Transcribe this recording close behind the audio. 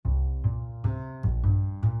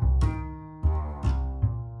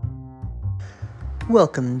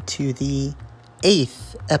Welcome to the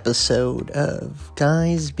 8th episode of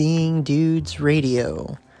Guys Being Dudes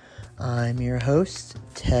Radio. I'm your host,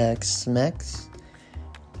 Tex-Mex.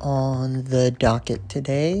 On the docket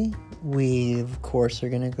today, we of course are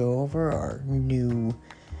going to go over our new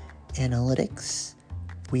analytics.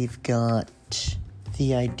 We've got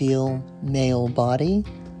the ideal male body.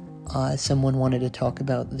 Someone wanted to talk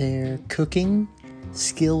about their cooking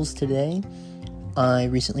skills today. I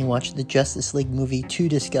recently watched the Justice League movie to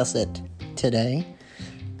discuss it today.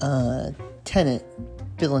 Tenet,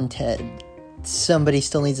 Bill and Ted. Somebody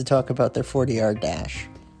still needs to talk about their 40-yard dash.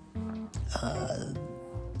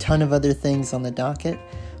 Ton of other things on the docket.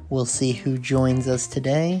 We'll see who joins us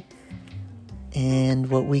today and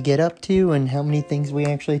what we get up to and how many things we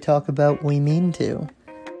actually talk about we mean to.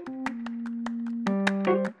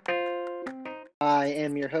 I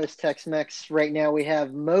am your host, Tex-Mex. Right now we have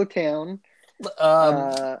Motown.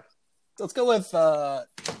 Let's go with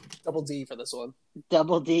Double D for this one.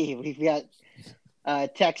 Double D. We've got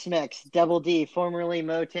Tex-Mex, Double D, formerly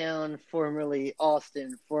Motown, formerly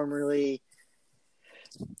Austin, formerly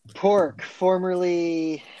Pork,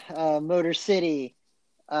 formerly Motor City.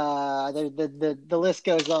 The list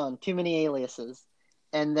goes on. Too many aliases.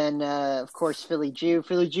 And then, of course, Philly Jew.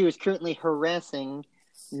 Philly Jew is currently harassing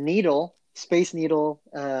Needle, Space Needle,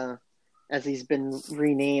 as he's been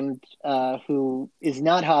renamed, who is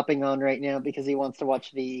not hopping on right now because he wants to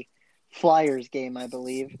watch the Flyers game, I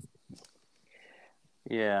believe.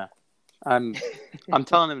 Yeah, I'm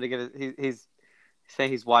telling him to get it. He's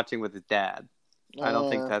saying he's watching with his dad. I don't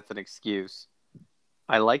think that's an excuse.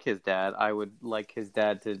 I like his dad. I would like his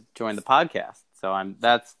dad to join the podcast. So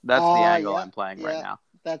that's the angle I'm playing right now.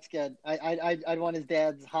 That's good. I'd want his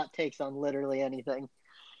dad's hot takes on literally anything.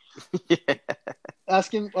 Yeah.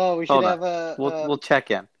 Ask him. Oh, we should have a. We'll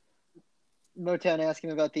check in. Motown. Ask him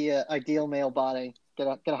about the ideal male body.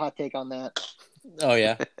 Get a hot take on that. Oh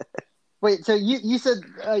yeah. Wait. So you said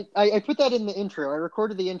I put that in the intro. I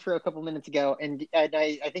recorded the intro a couple minutes ago, and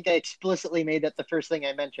I think I explicitly made that the first thing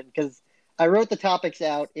I mentioned because I wrote the topics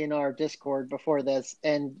out in our Discord before this,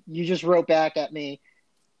 and you just wrote back at me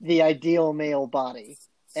the ideal male body.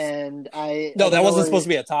 And that wasn't supposed to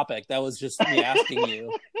be a topic. That was just me asking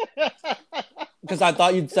you. Because I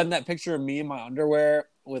thought you'd send that picture of me in my underwear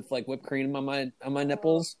with like whipped cream on my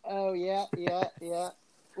nipples. Oh yeah.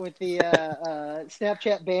 With the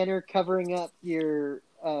Snapchat banner covering up your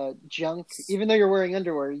junk, even though you're wearing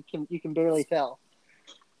underwear, you can barely tell.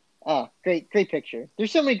 Oh, great picture.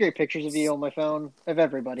 There's so many great pictures of you on my phone, of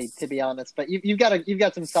everybody, to be honest. But you've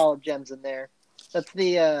got some solid gems in there. That's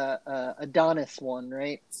the Adonis one,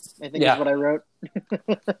 right? I think is what I wrote.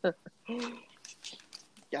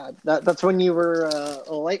 God, that's when you were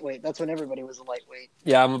a lightweight. That's when everybody was a lightweight.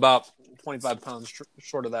 Yeah, I'm about 25 pounds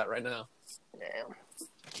short of that right now.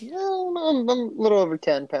 Yeah, I'm a little over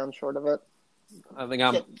 10 pounds short of it. I think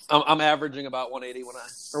I'm averaging about 180 or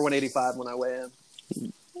 185 when I weigh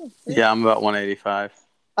in. Yeah, I'm about 185.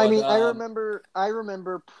 I mean, I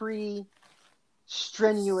remember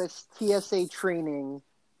pre-strenuous TSA training.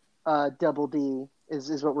 Double D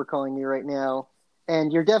is what we're calling you right now,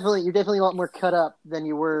 and you're definitely a lot more cut up than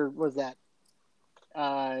you were. Was that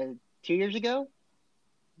 2 years ago?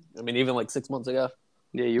 I mean, even like 6 months ago.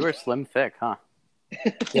 Yeah, you were slim thick, huh?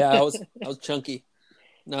 Yeah, I was chunky.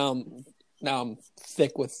 Now I'm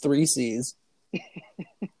thick with 3 C's.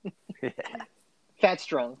 Fat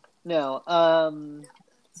strong. No.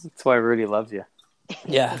 That's why Rudy loves you.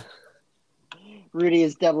 Yeah. Rudy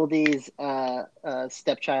is Double D's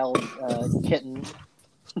stepchild kitten.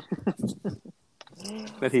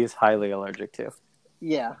 That he is highly allergic to.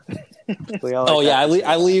 Yeah.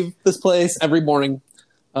 I leave this place every morning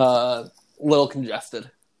a little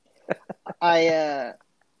congested. I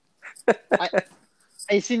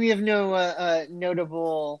assume you have no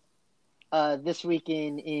notable this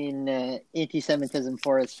weekend in anti-Semitism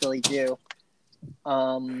for us, Philly Jew.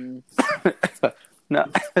 No,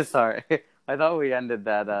 sorry. I thought we ended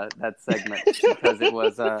that segment because it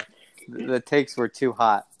was the takes were too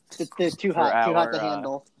hot. They're too hot to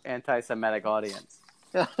handle. Anti-Semitic audience.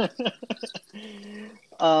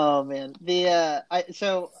 Oh man,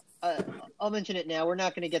 I'll mention it now. We're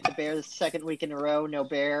not going to get the Bears second week in a row. No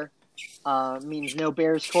Bear means no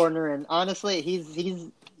Bears corner, and honestly, he's.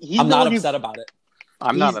 I'm not upset about it.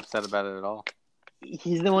 I'm not upset about it at all.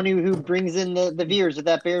 He's the one who brings in the viewers of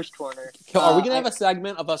that Bears corner. Are we gonna have a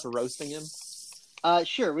segment of us roasting him?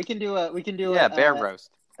 Sure, we can do bear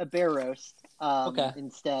roast. A bear roast. Okay.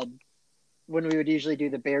 Instead, when we would usually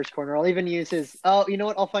do the Bears corner, I'll even use his. Oh, you know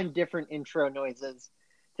what? I'll find different intro noises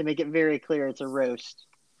to make it very clear it's a roast.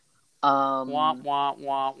 Wah, wah,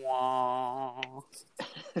 wah, wah.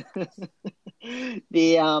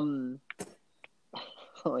 The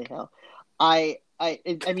holy hell. I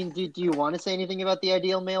mean, do you want to say anything about the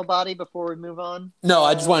ideal male body before we move on? No,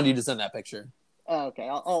 I just wanted you to send that picture. Okay,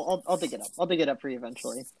 I'll dig it up. I'll dig it up for you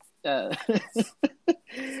eventually. Philly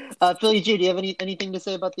G, do you have anything to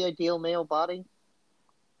say about the ideal male body?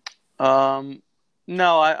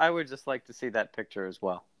 No, I would just like to see that picture as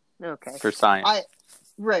well. Okay. For science.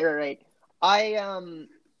 Right. I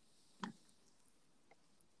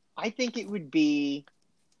think it would be.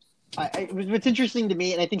 What's interesting to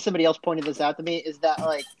me, and I think somebody else pointed this out to me, is that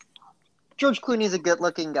like George Clooney's a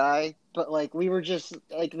good-looking guy, but like we were just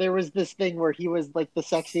like there was this thing where he was like the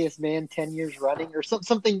sexiest man 10 years running, or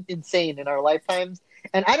something insane in our lifetimes,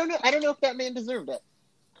 and I don't know if that man deserved it.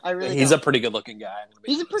 I really. He's don't. a pretty good-looking guy.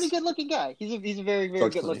 He's a pretty good-looking guy. He's a very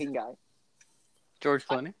good-looking guy. George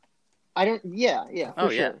Clooney. I don't. Yeah. For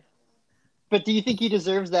sure. Yeah. But do you think he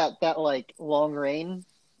deserves that like long reign?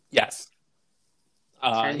 Yes.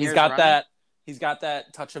 He's got that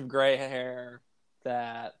touch of gray hair,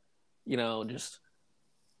 that, just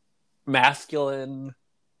masculine,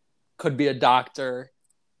 could be a doctor,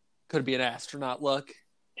 could be an astronaut look.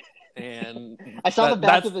 And I saw the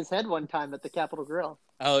back of his head one time at the Capitol Grill.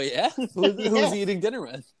 Oh yeah? Who's he eating dinner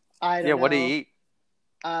with? I don't know. What do you eat?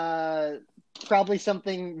 Probably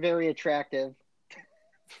something very attractive.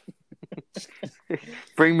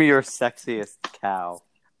 Bring me your sexiest cow.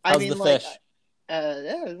 How's the fish?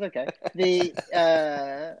 Yeah, it was okay.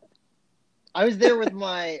 I was there with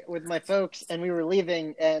my folks, and we were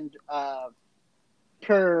leaving, and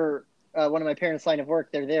per one of my parents' line of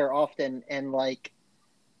work, they're there often, and like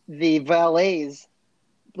the valets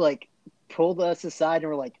like pulled us aside and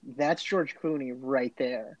were like, "That's George Clooney right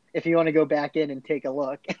there. If you want to go back in and take a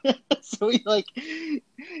look." So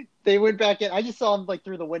they went back in. I just saw him like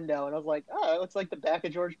through the window, and I was like, "Oh, it looks like the back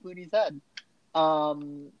of George Clooney's head."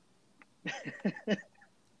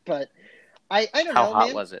 But I don't know. How hot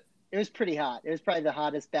man. was it? It was pretty hot. It was probably the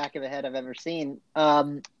hottest back of a head I've ever seen.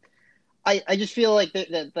 I just feel like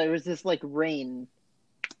that there was this like reign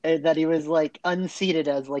that he was like unseated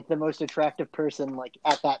as like the most attractive person like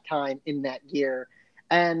at that time in that year,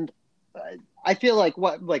 and I feel like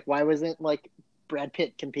why wasn't like Brad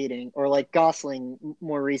Pitt competing, or like Gosling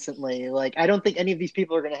more recently? Like I don't think any of these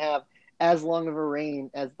people are going to have as long of a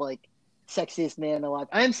reign as like sexiest man alive.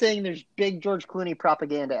 I'm saying there's big George Clooney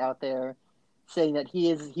propaganda out there saying that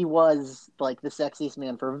he was like the sexiest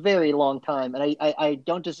man for a very long time, and I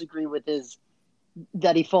don't disagree with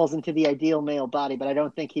that he falls into the ideal male body, but I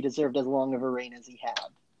don't think he deserved as long of a reign as he had.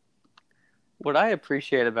 What I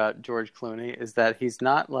appreciate about George Clooney is that he's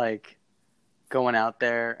not like going out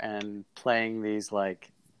there and playing these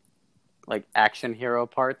like action hero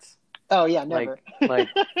parts. Oh yeah, never. Like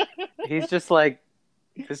he's just like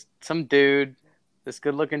some dude, this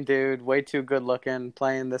good-looking dude, way too good-looking,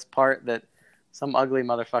 playing this part that some ugly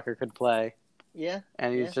motherfucker could play. Yeah.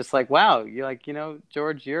 And he's just like, wow, you're like,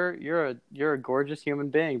 George, you're a gorgeous human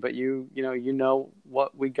being, but you know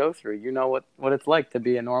what we go through. You know what it's like to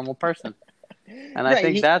be a normal person. And I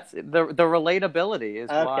think that's the relatability is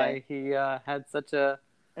why he had such a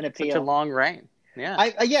long reign. Yeah.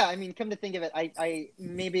 I mean, come to think of it, I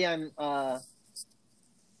maybe I'm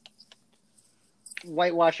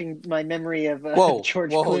whitewashing my memory of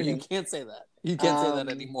George Clooney. You can't say that. You can't say that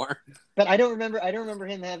anymore. But I don't remember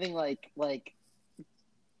him having like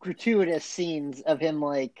gratuitous scenes of him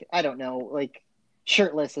like, I don't know, like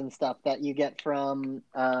shirtless and stuff that you get from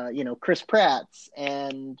Chris Pratt's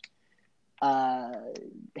and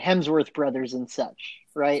Hemsworth brothers and such,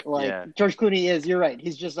 right? Like George Clooney you're right.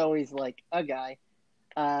 He's just always like a guy.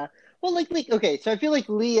 Okay, so I feel like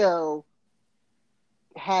Leo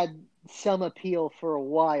had some appeal for a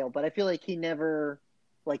while, but I feel like he never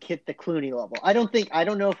like hit the Clooney level. I don't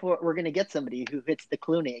know if we're going to get somebody who hits the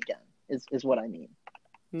Clooney again is what I mean.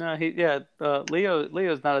 No,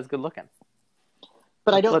 Leo's not as good looking.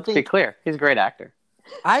 But let's be clear. He's a great actor.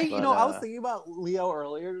 I was thinking about Leo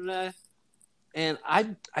earlier today, and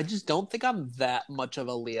I just don't think I'm that much of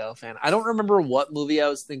a Leo fan. I don't remember what movie I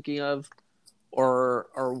was thinking of or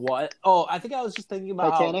what. Oh, I think I was just thinking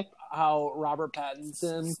about Titanic? How Robert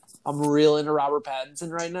Pattinson, I'm real into Robert Pattinson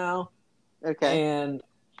right now. Okay. And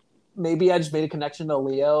maybe I just made a connection to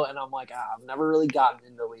Leo, and I'm like, I've never really gotten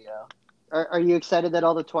into Leo. Are you excited that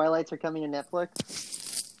all the Twilights are coming to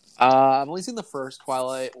Netflix? I've only seen the first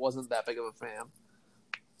Twilight. Wasn't that big of a fan.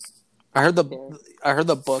 I heard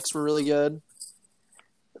the books were really good.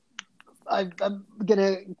 I'm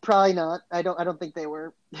gonna probably not. I don't think they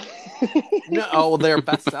were. No, they're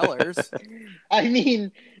bestsellers. I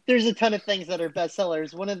mean, there's a ton of things that are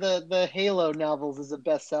bestsellers. One of the Halo novels is a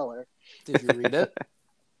bestseller. Did you read it?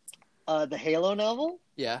 The Halo novel?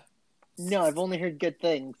 Yeah. No, I've only heard good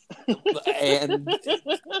things. And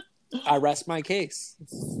I rest my case.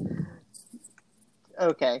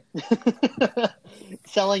 Okay.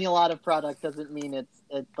 Selling a lot of product doesn't mean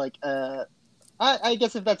it's like I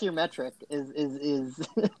guess if that's your metric is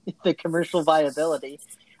the commercial viability.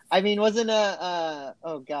 I mean, wasn't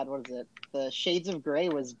oh god, what is it? The Shades of Grey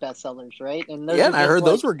was bestsellers, right? And Yeah, and I heard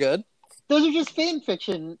those were good. Those are just fan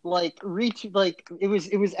fiction, like it was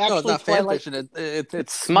actually no, it's not Twilight. fan fiction.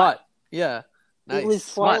 It's smut. Yeah, nice. It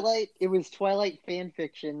was Twilight. It was Twilight fan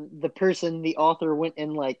fiction. The author went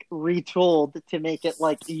and like retooled to make it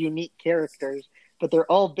like unique characters, but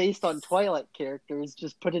they're all based on Twilight characters,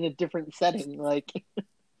 just put in a different setting. Like,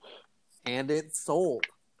 and it sold.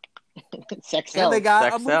 Sex and sells. they got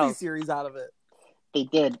Sex a movie sells. series out of it. They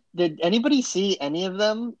did. Did anybody see any of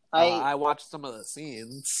them? I watched some of the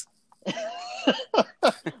scenes.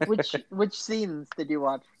 Which scenes did you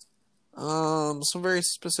watch? Some very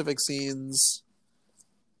specific scenes.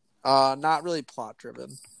 Not really plot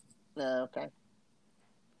driven. Okay.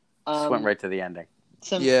 Just went right to the ending.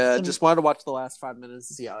 Just wanted to watch the last 5 minutes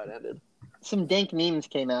to see how it ended. Some dank memes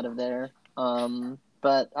came out of there.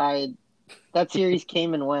 But that series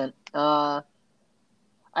came and went. I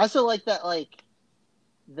also like that, like,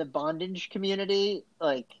 the bondage community,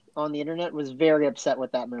 like, on the internet was very upset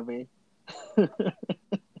with that movie.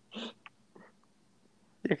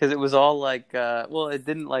 Because it was all like, it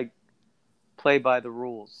didn't like play by the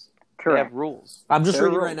rules. Correct. They have rules. I'm just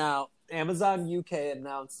reading right now. Amazon UK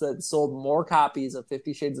announced that it sold more copies of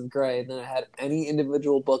 50 Shades of Grey than it had any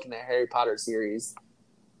individual book in the Harry Potter series.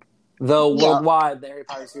 Though worldwide, the Harry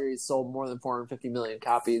Potter series sold more than 450 million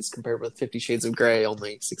copies, compared with 50 Shades of Grey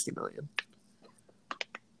only 60 million.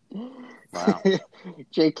 Wow.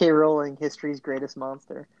 J.K. Rowling, history's greatest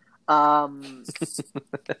monster.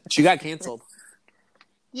 She got canceled.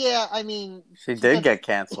 Yeah, I mean... She did get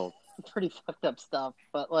canceled. Pretty fucked up stuff,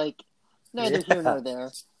 but, like, neither here nor there.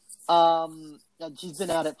 She's been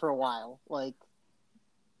at it for a while. Like,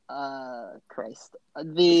 Christ.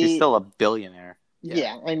 She's still a billionaire.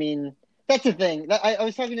 Yeah, I mean, that's the thing. I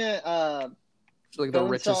was talking to like the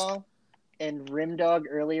richest and Rimdog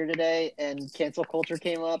earlier today, and cancel culture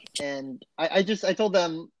came up, and I told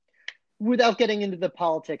them, without getting into the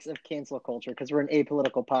politics of cancel culture, because we're an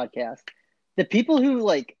apolitical podcast, the people who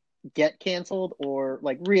like get canceled or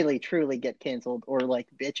like really truly get canceled or like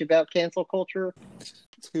bitch about cancel culture.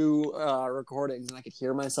 2 recordings, and I could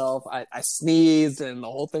hear myself. I sneezed, and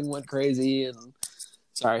the whole thing went crazy. And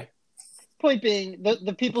sorry. Point being,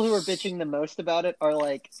 the people who are bitching the most about it are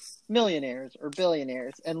like millionaires or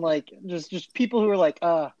billionaires, and like just people who are like,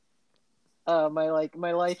 my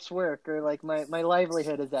life's work or like my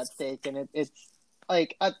livelihood is at stake, and it's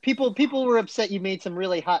like people were upset you made some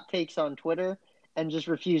really hot takes on Twitter and just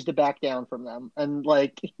refused to back down from them, and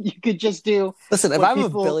like you could just do. Listen, if I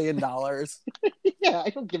have $1 billion, yeah, I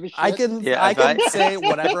don't give a shit. I can say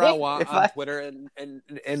whatever I want on Twitter, and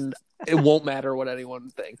it won't matter what anyone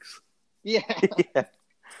thinks. Yeah.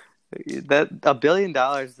 That $1 billion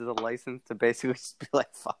is a license to basically just be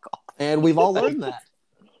like, fuck off. And we've all learned that.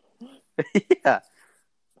 Yeah.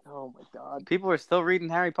 Oh my god. People are still reading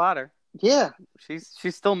Harry Potter. Yeah.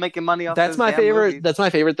 She's still making money off That's those my damn favorite movies. That's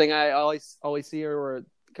my favorite thing. I always see her where it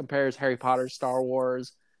compares Harry Potter, Star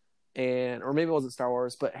Wars, or maybe it wasn't Star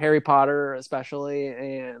Wars, but Harry Potter especially,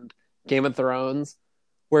 and Game of Thrones,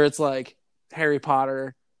 where it's like Harry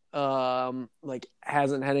Potter like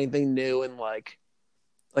hasn't had anything new in like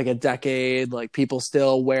a decade. Like people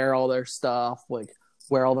still wear all their stuff, like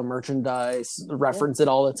wear all the merchandise, reference it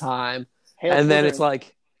all the time. And then it's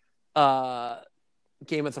like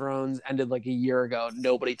Game of Thrones ended like a year ago.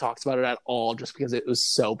 Nobody talks about it at all just because it was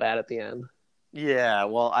so bad at the end. Yeah,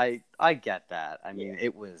 well, I get that. I mean,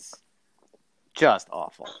 it was just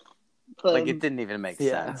awful. Like, it didn't even make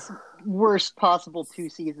sense. Worst possible 2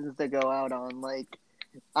 seasons to go out on. Like,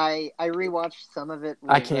 I rewatched some of it with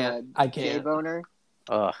I can't. Jay Boner.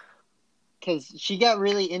 Ugh. Because she got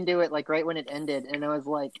really into it, like, right when it ended, and I was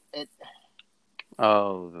like...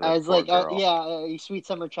 Oh, I was like, you sweet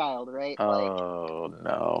summer child, right? Oh, like,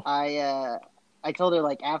 no. I told her,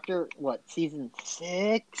 like, after, season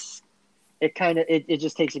 6? It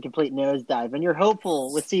just takes a complete nosedive. And you're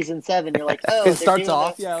hopeful with season 7. You're like, oh, it starts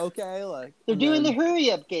off, okay. Like they're doing the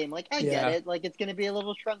hurry-up game. Like, I get it. Like, it's going to be a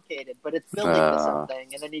little truncated, but it's building to something.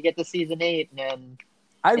 And then you get to season 8, and then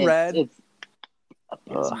I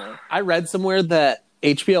read somewhere that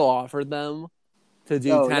HBO offered them to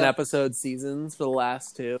do 10 yeah. episode seasons for the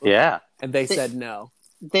last 2. Yeah. And they said no.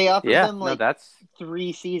 They offered them that's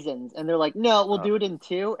 3 seasons, and they're like, "No, we'll do it in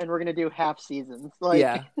 2, and we're gonna do half seasons." Like,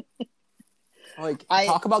 yeah. Like,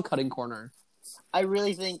 talk about cutting corner. I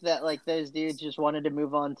really think that those dudes just wanted to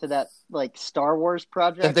move on to that Star Wars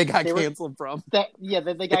project that they got canceled from. That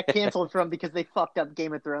they got canceled from because they fucked up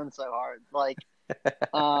Game of Thrones so hard.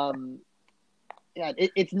 Yeah,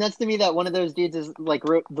 it's nuts to me that one of those dudes is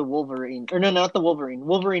wrote the Wolverine, or no, not the Wolverine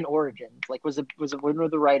Origins. Was one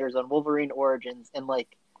of the writers on Wolverine Origins, and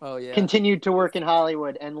continued to work in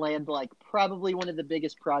Hollywood and land probably one of the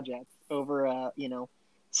biggest projects over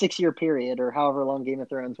 6-year period, or however long Game of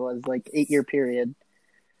Thrones was, 8-year period.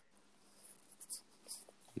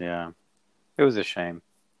 Yeah, it was a shame.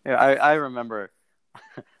 Yeah, I remember,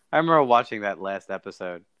 I remember watching that last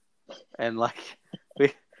episode, and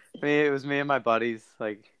it was me and my buddies.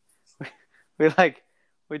 We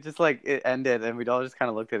just it ended, and we'd all just kind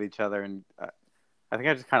of looked at each other, and I think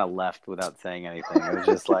I just kind of left without saying anything. It was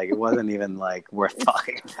just it wasn't even worth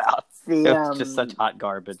talking about. It was just such hot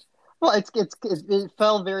garbage. Well, it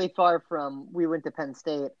fell very far from. We went to Penn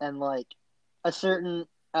State, and a certain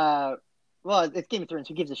it's Game of Thrones.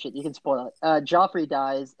 Who gives a shit? You can spoil it. Joffrey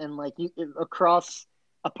dies, and across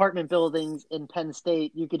apartment buildings in Penn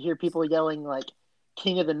State, you could hear people yelling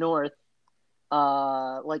King of the North,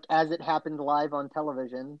 as it happened live on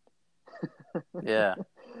television. Yeah.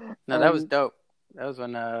 No, that was dope. That was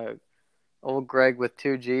when old Greg with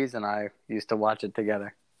 2 G's and I used to watch it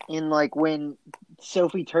together. And when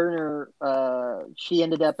Sophie Turner, she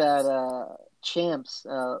ended up at Champs,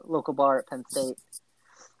 local bar at Penn State.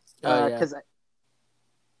 Because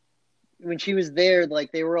when she was there,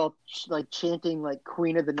 they were all chanting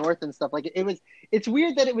Queen of the North and stuff. It's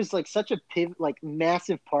weird that it was such a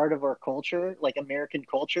massive part of our culture, American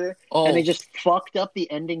culture, and they just fucked up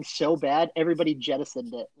the ending so bad everybody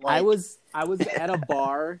jettisoned it. I was at a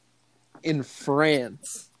bar in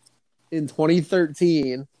France in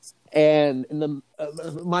 2013, and in the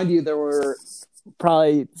mind you, there were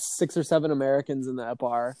probably 6 or 7 Americans in that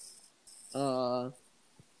bar.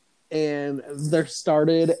 And there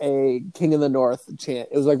started a King of the North chant.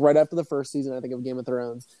 It was right after the first season, I think, of Game of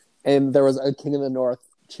Thrones. And there was a King of the North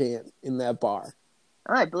chant in that bar.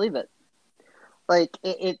 I believe it.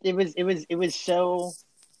 It was so...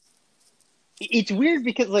 It's weird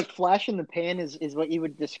because, flash in the pan is what you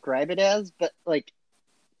would describe it as, but,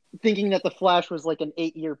 thinking that the Flash was, an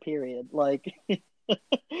 8-year period.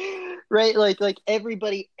 Right?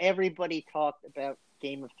 Everybody talked about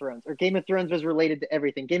Game of Thrones, or Game of Thrones was related to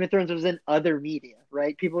everything. Game of Thrones was in other media,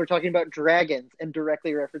 right? People were talking about dragons and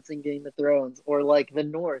directly referencing Game of Thrones, or the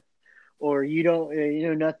North, or you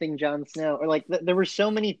know nothing, Jon Snow, or there were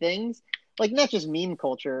so many things, not just meme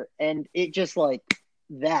culture, and it just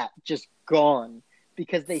that just gone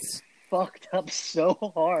because they fucked up so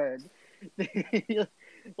hard. They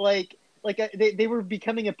were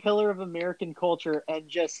becoming a pillar of American culture and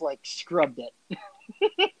just scrubbed it.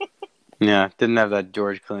 Yeah, didn't have that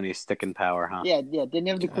George Clooney sticking power, huh? Yeah, didn't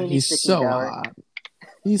have the Clooney he's sticking so power. Hot.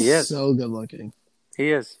 He's so good looking.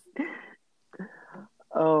 He is.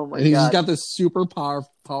 Oh my god! He's got this super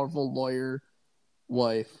powerful lawyer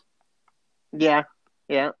wife. Yeah.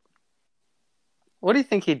 What do you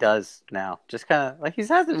think he does now? Just kind of he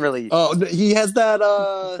hasn't really. Oh, he has that.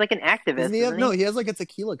 It's an activist. He has a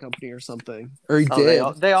tequila company or something, or he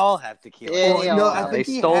did. They all have tequila. Yeah, I think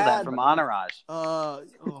they stole that from Entourage.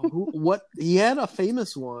 What he had a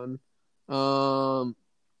famous one. No,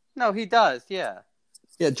 he does. Yeah.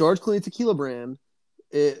 Yeah, George Clooney tequila brand.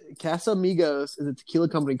 Casamigos is a tequila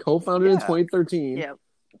company co-founded in 2013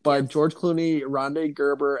 by George Clooney, Rondé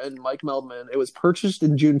Gerber, and Mike Meldman. It was purchased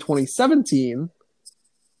in June 2017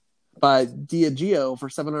 by Diageo for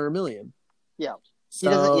 $700 million. Yeah.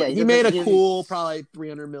 So he made a cool probably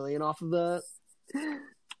 $300 million off of that.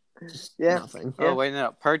 Nothing. Oh wait,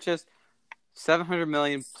 no, purchased $700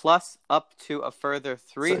 million plus up to a further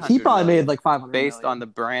 $300. So he probably made $500 based on the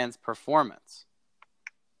brand's performance.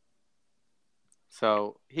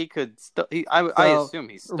 So he could still. I assume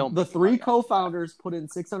he's still. The 3 co-founders put in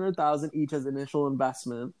 $600,000 each as initial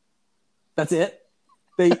investment. That's it.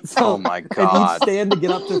 Oh my god! And each stand to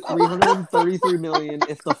get up to $333 million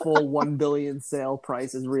if the full $1 billion sale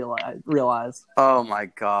price is realized. Oh my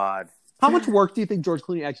god! How much work do you think George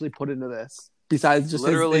Clooney actually put into this besides just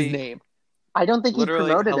his name? I don't think he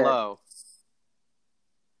promoted it.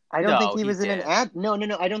 I don't think he was in did. an ad. No.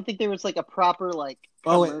 I don't think there was a proper listen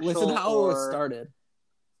how it was started.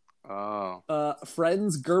 Oh.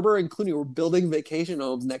 Friends Gerber and Clooney were building vacation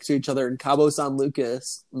homes next to each other in Cabo San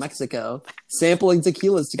Lucas, Mexico, sampling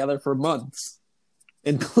tequilas together for months.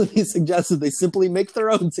 And Clooney suggested they simply make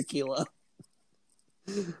their own tequila.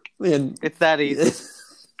 Man, it's that easy.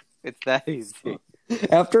 It's that easy.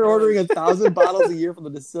 After ordering 1,000 bottles a year from the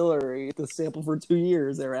distillery to sample for 2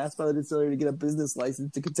 years, they were asked by the distillery to get a business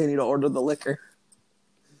license to continue to order the liquor.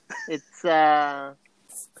 It's good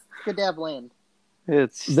to have land.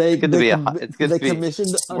 It's good to be They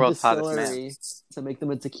commissioned a world's hottest man. distillery to make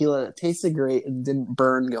them a tequila that tasted great and didn't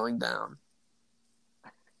burn going down.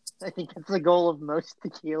 I think that's the goal of most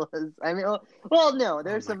tequilas. I mean, well, no,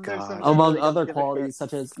 there's some Among really other good qualities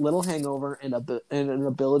such as little hangover and an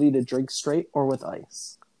ability to drink straight or with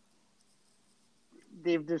ice.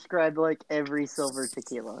 They've described like every silver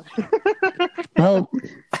tequila Well,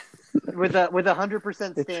 with a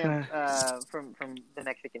 100% stamp from the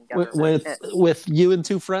Mexican government. with you and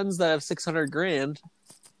two friends that have $600,000,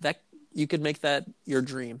 that you could make that your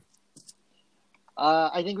dream.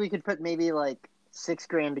 I think we could put maybe like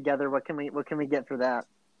 $6,000 together. What can we get for that?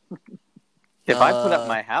 If I put up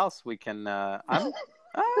my house, we can.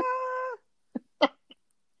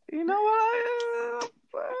 You know what?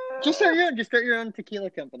 Just start your own tequila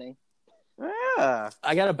company. Yeah.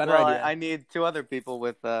 I got a better idea. I need 2 other people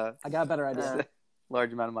with I got a better idea.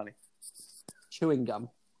 large amount of money. Chewing gum.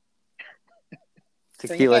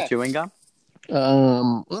 Tequila chewing gum?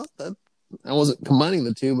 Well, I wasn't combining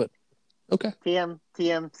the two, but okay.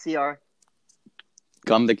 TMCR.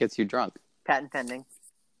 Gum that gets you drunk. Patent pending.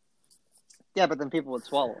 Yeah, but then people would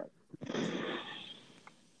swallow it.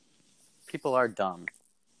 People are dumb.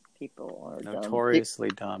 People are notoriously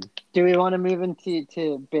dumb. Do we want to move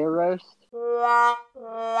into bear roast? Yes.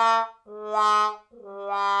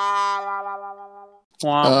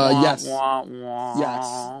 Yes.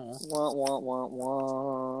 Wah, wah, wah,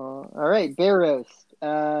 wah. All right, bear roast.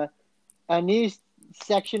 A new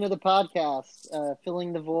section of the podcast,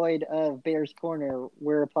 filling the void of Bear's Corner,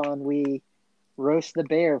 whereupon we roast the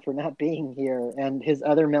bear for not being here and his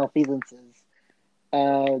other malfeasances.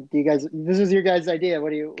 Do you guys? This is your guys' idea.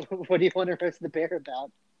 What do you want to roast the bear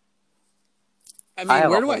about? I mean,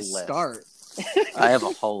 where do I start? I have a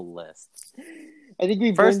whole list. I think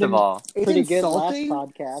we first of all, pretty good last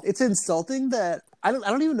podcast. It's insulting that I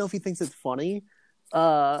don't even know if he thinks it's funny,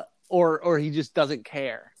 or he just doesn't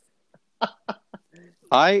care.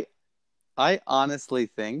 I honestly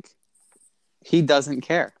think he doesn't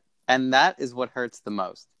care, and that is what hurts the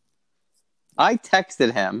most. I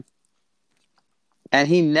texted him, and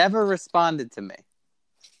he never responded to me.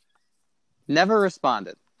 Never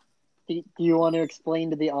responded. Do you want to explain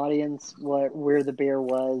to the audience where the bear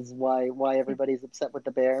was, why everybody's upset with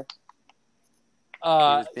the bear? He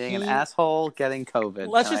was being an asshole, getting COVID.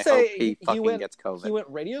 Let's just say he fucking gets COVID. He went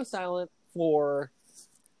radio silent for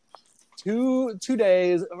two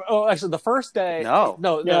days. Oh, actually, the first day. No,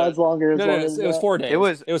 it's longer. It was 4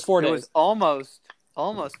 days. It was 4 days. It was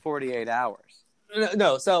almost 48 hours.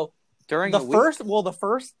 No, so during the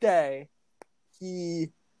first day, he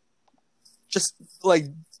just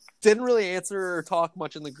didn't really answer or talk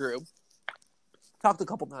much in the group. Talked a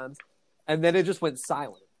couple times, and then it just went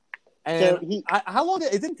silent. And so how long?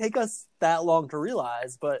 It didn't take us that long to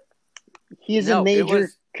realize, but he's a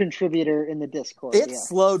major contributor in the Discord. It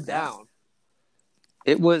slowed down.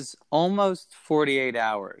 It was almost 48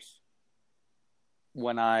 hours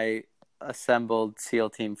when I assembled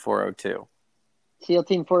SEAL Team 402. SEAL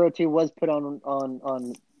Team 402 was put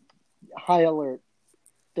on high alert.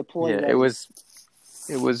 Deployed. Yeah, it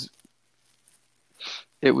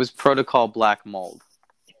was protocol black mold.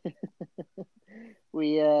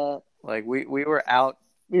 We were out.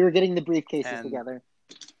 We were getting the briefcases together.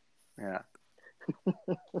 Yeah.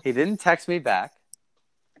 He didn't text me back.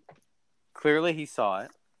 Clearly he saw it.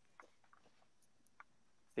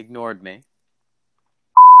 Ignored me.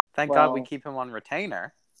 Thank God we keep him on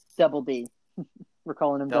retainer. Double D. We're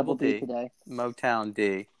calling him Double D today. Motown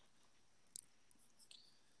D.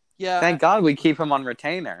 Yeah. Thank God we keep him on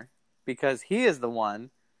retainer because he is the one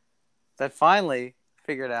that finally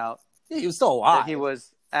figured out he was still alive. That he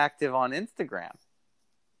was active on Instagram.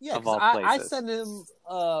 Yeah, I send him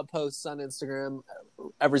posts on Instagram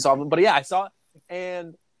every so often. But yeah, I saw it,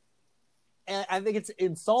 and I think it's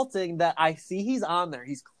insulting that I see he's on there.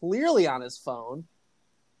 He's clearly on his phone,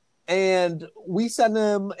 and we send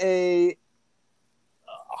him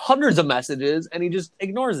hundreds of messages, and he just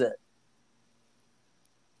ignores it.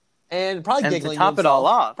 And probably giggling to top it all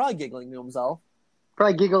off. Probably giggling to himself.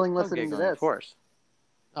 Probably giggling listening to this. Of course.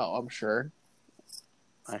 Oh, I'm sure.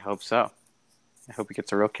 I hope so. I hope he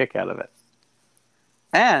gets a real kick out of it.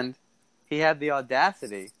 And he had the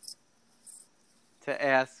audacity to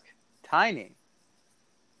ask Tiny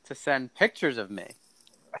to send pictures of me.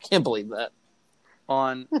 I can't believe that.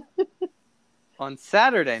 On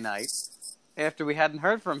Saturday night, after we hadn't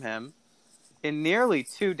heard from him in nearly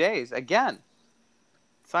 2 days. Again,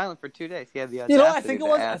 silent for 2 days. He had the You know, audacity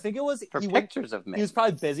I think it was for pictures of me. He was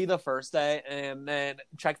probably busy the first day, and then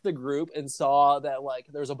checked the group and saw that like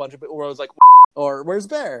there was a bunch of people where I was like, or where's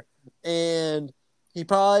Bear? And he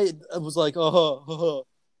probably was like,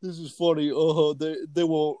 this is funny. They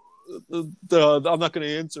won't. I'm not going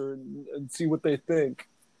to answer and see what they think.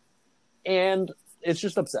 And it's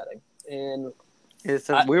just upsetting. And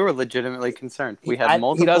we were legitimately concerned. We had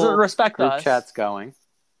multiple he doesn't respect group us. chats going.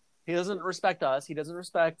 He doesn't respect us. He doesn't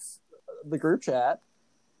respect the group chat.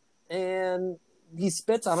 And he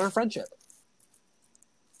spits on our friendship.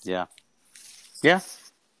 Yeah. Yeah.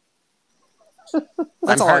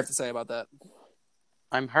 That's all I have to say about that.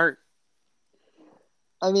 I'm hurt.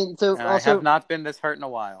 I mean, so and also I have not been this hurt in a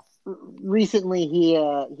while. Recently,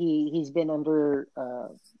 he's been under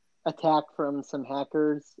attack from some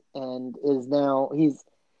hackers, and is now he's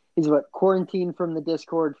quarantined from the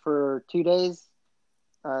Discord for 2 days.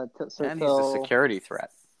 He's a security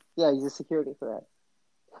threat. Yeah, he's a security threat.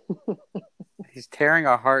 He's tearing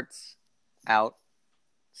our hearts out,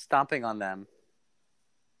 stomping on them,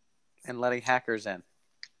 and letting hackers in.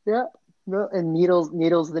 Yeah, no, and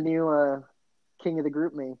Needle's the new king of the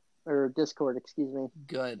group me or Discord, excuse me.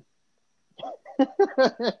 Good.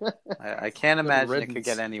 I can't imagine it could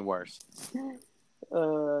get any worse.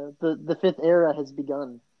 The fifth era has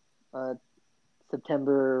begun.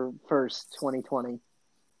 September 1st, 2020.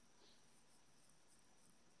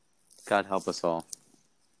 God help us all.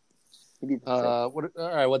 All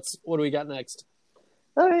right, what do we got next?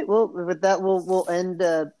 All right, well, with that, we'll end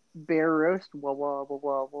Bear Roast. Wah, wah, wah,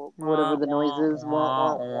 wah, wah, whatever the noise is.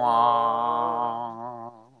 Wah, wah,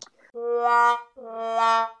 wah.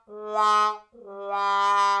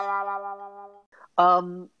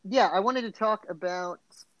 Yeah, I wanted to talk about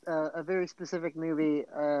a very specific movie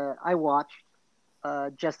I watched,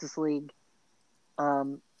 Justice League.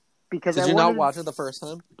 Because Did you not watch it the first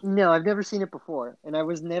time? No, I've never seen it before, and I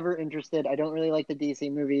was never interested. I don't really like the DC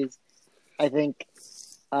movies. I think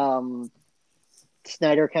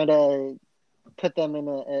Snyder kind of put them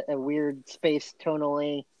in a weird space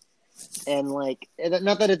tonally, and like,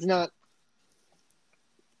 not that it's not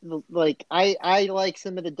like I like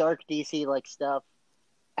some of the dark DC like stuff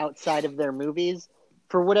outside of their movies.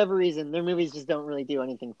 For whatever reason, their movies just don't really do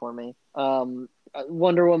anything for me.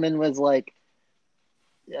 Wonder Woman was like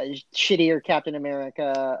shittier Captain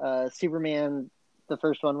America. Superman, the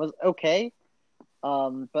first one, was okay,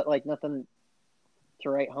 but like nothing to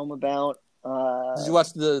write home about. Did you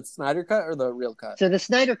watch the Snyder cut or the real cut? So the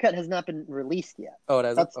Snyder cut has not been released yet. Oh, it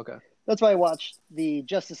hasn't? Okay. That's why I watched the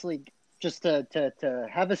Justice League, just to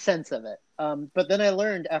have a sense of it. But then I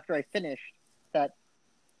learned after I finished that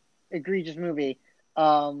egregious movie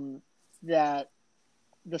that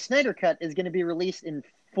the Snyder cut is going to be released in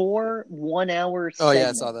 4 1-hour segments. Oh yeah,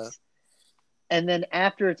 I saw that. And then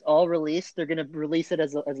after it's all released, they're going to release it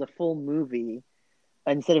as a full movie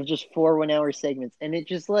instead of just 4 1-hour segments. And it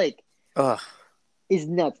just like is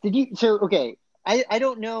nuts. Okay, I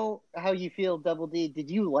don't know how you feel, Double D. Did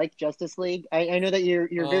you like Justice League? I know that you're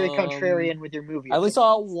very contrarian with your movie. I only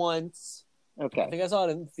saw it once. Okay. I think I saw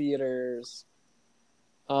it in theaters.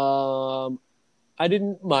 I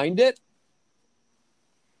didn't mind it.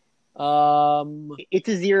 It's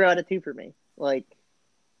a 0 out of 2 for me. Like,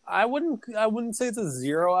 I wouldn't say it's a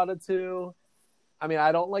 0 out of 2. I mean,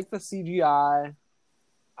 I don't like the CGI.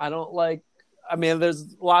 There's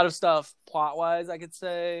a lot of stuff plot-wise I could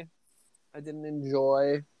say I didn't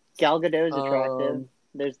enjoy. Gal Gadot's attractive.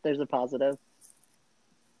 There's a positive.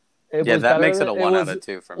 That makes it a 1 out of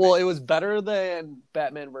 2 for me. Well, it was better than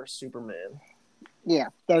Batman vs Superman. Yeah,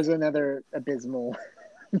 that was another abysmal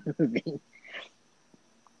movie.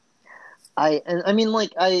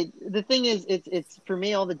 The thing is, it's for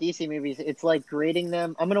me, all the DC movies, it's like grading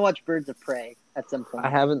them. I'm gonna watch Birds of Prey at some point.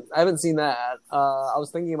 I haven't seen that. I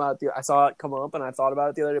was thinking about it. I saw it come up, and I thought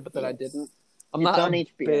about it the other day, but then I didn't. I'm not a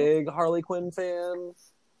big Harley Quinn fan.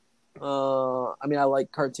 I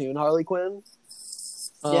like cartoon Harley Quinn.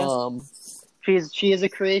 Yeah. She is a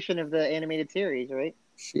creation of the animated series, right?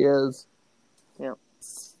 She is. Yeah.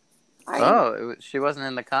 She wasn't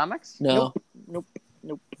in the comics? No. Nope.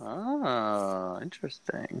 Oh,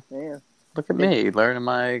 interesting. Yeah. Look at me learning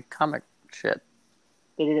my comic shit.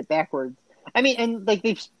 They did it backwards. I mean, and like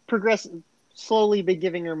they've progressed slowly, been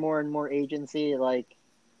giving her more and more agency. Like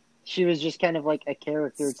she was just kind of like a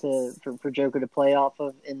character for Joker to play off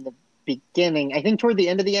of in the beginning. I think toward the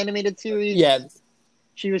end of the animated series, yeah,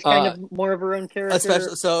 she was kind of more of her own character.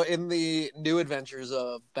 Especially so in the New Adventures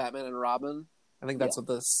of Batman and Robin. I think that's what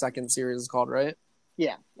the second series is called, right?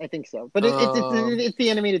 Yeah, I think so. But it's the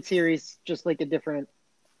animated series, just like a different,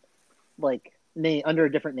 like name under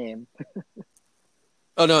a different name.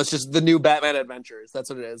 Oh no, it's just the new Batman Adventures. That's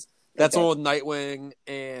what it is. That's Okay. the one with Nightwing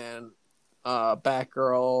and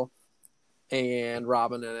Batgirl and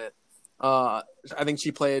Robin in it. I think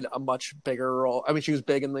she played a much bigger role. I mean, she was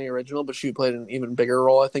big in the original, but she played an even bigger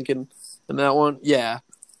role, I think, in that one. Yeah.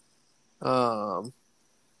 Like,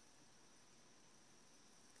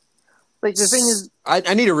 the thing is,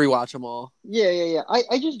 I need to rewatch them all. yeah.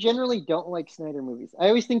 I just generally don't like Snyder movies. I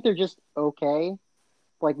always think they're just okay.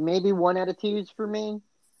 Like, maybe 1 out of 2s for me.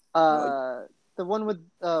 The one with,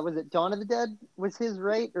 was it Dawn of the Dead was his,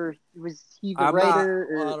 right? Or was he the I writer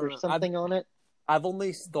don't or know. something on it?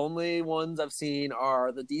 The only ones I've seen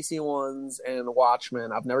are the DC ones and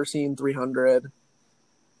Watchmen. I've never seen 300.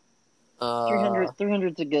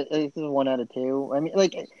 300's a good, it's a 1 out of 2. I mean,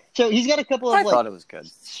 like, so he's got a couple of, I like, thought it was good.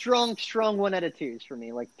 strong 1 out of 2s for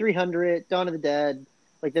me. Like 300, Dawn of the Dead.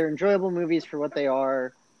 Like, they're enjoyable movies for what they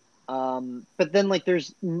are. But then, like,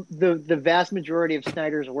 there's the vast majority of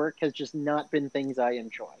Snyder's work has just not been things I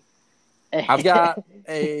enjoy. I've got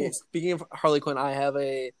speaking of Harley Quinn, I have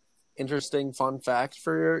a interesting fun fact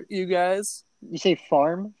for you guys. You say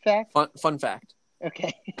farm fact? Fun fact.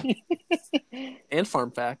 Okay. And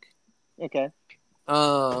farm fact. Okay.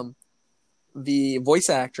 The voice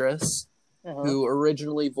actress who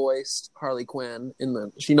originally voiced Harley Quinn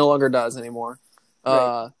she no longer does anymore.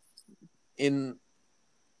 Right. In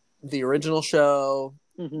the original show,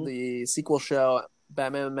 Mm-hmm. the sequel show,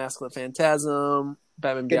 Batman Mask of the Phantasm,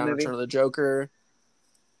 Batman Beyond movie. Return of the Joker,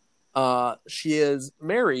 she is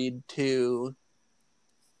married to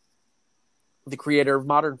the creator of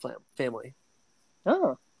Modern Family.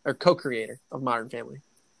 Oh. Or co-creator of Modern Family.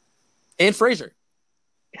 And Frasier.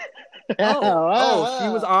 She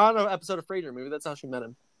was on an episode of Frasier. Maybe that's how she met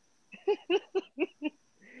him.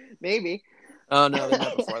 Maybe. Oh, no, they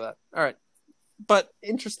met before that. All right. But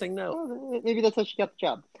interesting note. Well, maybe that's how she got the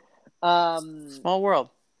job. Small world.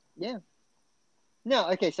 Yeah.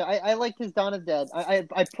 No, okay, so I liked his Dawn of the Dead. I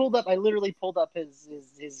literally pulled up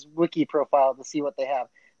his wiki profile to see what they have.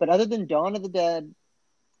 But other than Dawn of the Dead,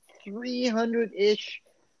 300-ish,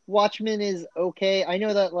 Watchmen is okay. I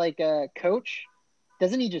know that, like, Coach,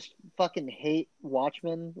 doesn't he just fucking hate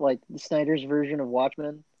Watchmen? Like, Snyder's version of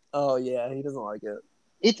Watchmen? Oh, yeah, he doesn't like it.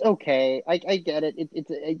 It's okay. I get it.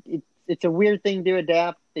 It's a weird thing to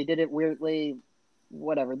adapt. They did it weirdly.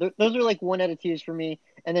 Whatever. Those are like 1 out of 2s for me.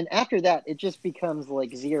 And then after that, it just becomes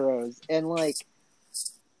like zeros. And like,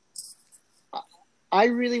 I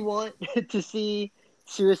really want to see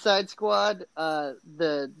Suicide Squad,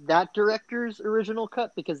 that director's original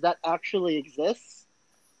cut, because that actually exists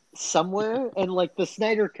somewhere. And like the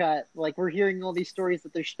Snyder cut, like we're hearing all these stories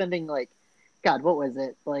that they're spending like, God, what was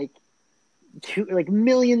it? Like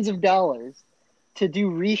millions of dollars to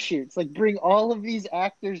do reshoots, like bring all of these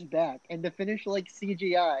actors back and to finish like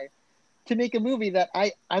CGI to make a movie that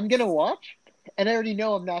I'm gonna watch, and I already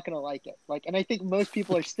know I'm not gonna like it. Like, and I think most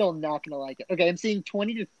people are still not gonna like it. Okay, I'm seeing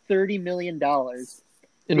 $20 to $30 million in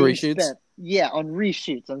reshoots. Yeah, on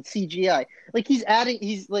reshoots, on CGI. Like he's adding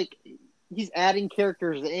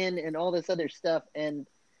characters in and all this other stuff, and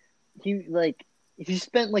he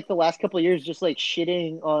spent like the last couple of years just like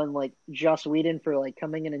shitting on like Joss Whedon for like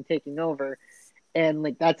coming in and taking over. And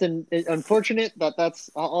like that's unfortunate that's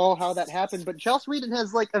all how that happened. But Joss Whedon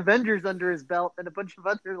has like Avengers under his belt and a bunch of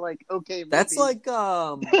other like okay movies. That's like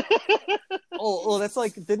that's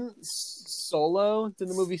like didn't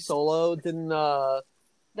the movie Solo that's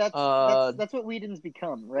what Whedon's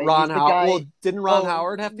become, right? Ron Howard. Well, didn't Ron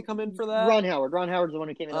Howard have to come in for that? Ron Howard's the one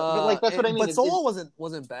who came in. But like that's what I mean. But Solo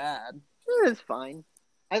wasn't bad. It's fine.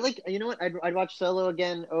 You know what? I'd watch Solo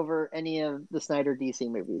again over any of the Snyder DC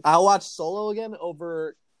movies. I'll watch Solo again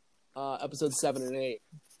over episodes 7 and 8.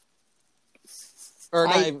 Or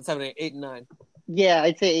not even 7 and 8, 8 and 9. Yeah,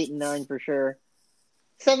 I'd say 8 and 9 for sure.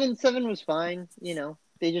 7 was fine. You know,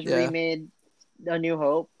 they just remade A New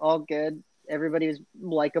Hope. All good. Everybody was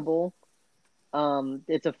likable.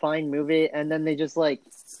 It's a fine movie, and then they just like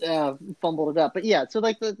fumbled it up. But yeah, so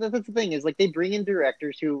like that's the thing is like they bring in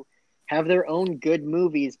directors who have their own good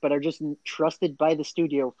movies, but are just trusted by the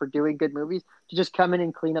studio for doing good movies to just come in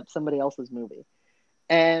and clean up somebody else's movie.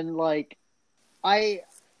 And like,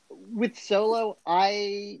 with Solo,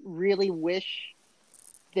 I really wish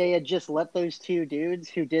they had just let those two dudes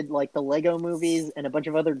who did like the Lego movies and a bunch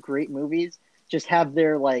of other great movies just have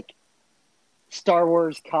their like Star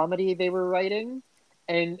Wars comedy they were writing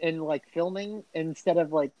and like filming instead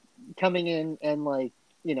of like coming in and like,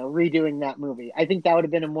 you know, redoing that movie. I think that would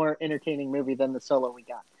have been a more entertaining movie than the Solo we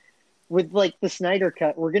got. With like the Snyder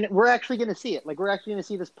cut, we're actually gonna see it. Like we're actually gonna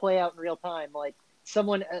see this play out in real time. Like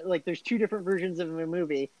someone like there's two different versions of a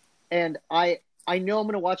movie, and I I know I'm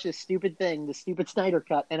going to watch this stupid thing, the stupid Snyder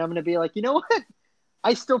Cut, and I'm going to be like, you know what?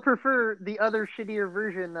 I still prefer the other shittier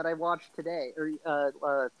version that I watched today,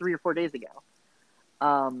 or 3 or 4 days ago.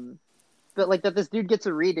 But like that, this dude gets a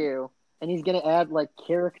redo, and he's gonna add like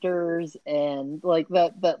characters and like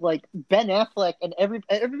that like Ben Affleck and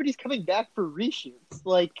everybody's coming back for reshoots,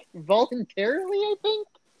 like voluntarily. I think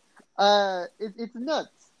it's nuts.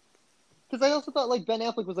 Because I also thought like Ben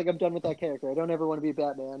Affleck was like, I'm done with that character. I don't ever want to be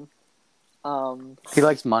Batman. He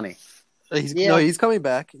likes money. No, he's coming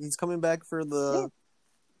back. He's coming back for the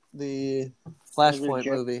Flashpoint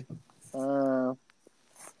movie.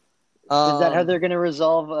 Is that how they're going to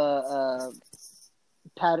resolve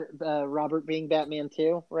Robert being Batman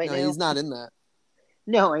too? Right now, he's not in that.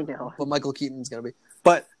 No, I know. But Michael Keaton's going to be.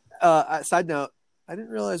 But side note, I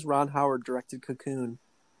didn't realize Ron Howard directed Cocoon.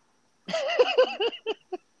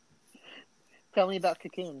 Tell me about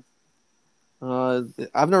Cocoon.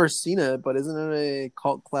 I've never seen it, but isn't it a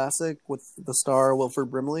cult classic with the star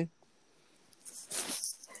Wilford Brimley?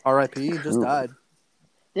 R.I.P. He just died.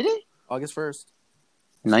 Did he? August 1st.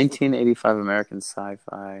 1985 American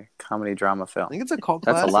sci-fi comedy drama film. I think it's a cult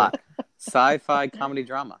classic. That's a lot. Sci-fi comedy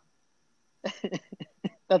drama.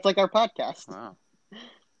 That's like our podcast. Wow.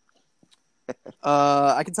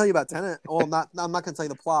 I can tell you about Tenet. Well, I'm not going to tell you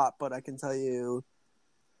the plot, but I can tell you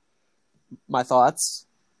my thoughts.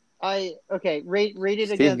 Rate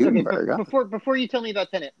it again. Okay, before you tell me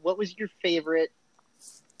about Tenet, what was your favorite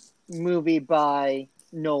movie by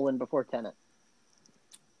Nolan before Tenet?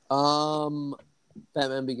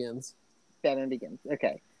 Batman Begins. Batman Begins.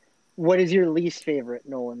 Okay. What is your least favorite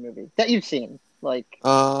Nolan movie that you've seen? Like,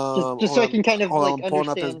 just so I can kind of like pulling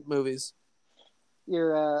up understand his movies.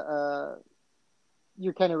 Your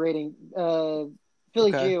kind of rating.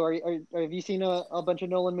 Philly Jew, have you seen a bunch of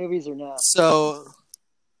Nolan movies or not? So,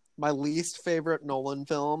 my least favorite Nolan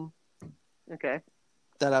film. Okay.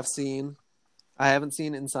 That I've seen, I haven't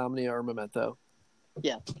seen Insomnia or Memento.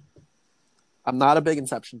 Yeah. I'm not a big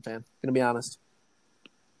Inception fan, gonna be honest.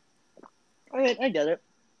 All right, I get it.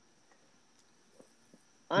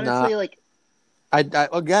 Honestly,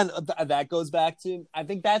 that goes back to, I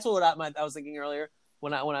think that's what I was thinking earlier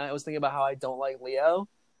when I was thinking about how I don't like Leo,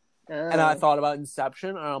 and I thought about Inception,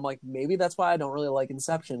 and I'm like, maybe that's why I don't really like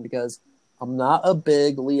Inception, because I'm not a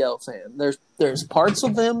big Leo fan. There's parts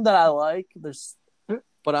of him that I like,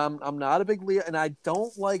 but I'm not a big Leo, and I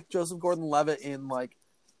don't like Joseph Gordon-Levitt in like,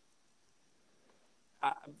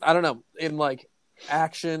 I don't know, in like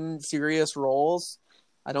action serious roles.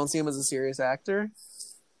 I don't see him as a serious actor.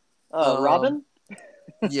 Robin?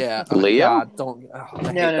 Yeah. Leo? God,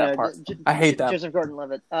 No. Part. I hate that. Joseph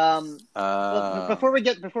Gordon-Levitt. Before we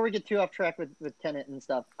get too off track with Tenet and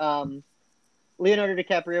stuff, Leonardo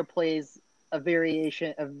DiCaprio plays a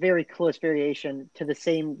very close variation to the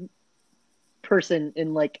same person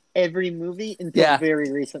in like every movie until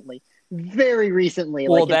very recently. Very recently,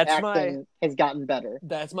 well, like his acting has gotten better.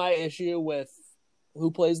 That's my issue with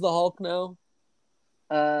who plays the Hulk now.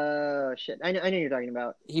 Shit. I know who you're talking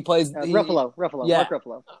about. He plays Ruffalo. Yeah. Mark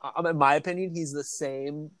Ruffalo. In my opinion, he's the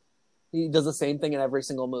same. He does the same thing in every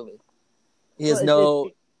single movie. He has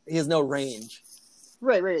no range.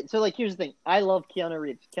 Right. So, like, here's the thing. I love Keanu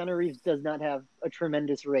Reeves. Keanu Reeves does not have a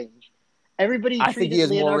tremendous range. I think he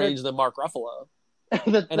has more range than Mark Ruffalo.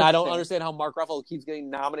 And I don't understand how Mark Ruffalo keeps getting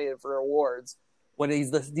nominated for awards when he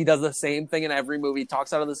does the same thing in every movie. He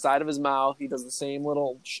talks out of the side of his mouth. He does the same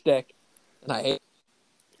little shtick, and I hate it.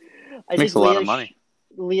 Makes a lot of money.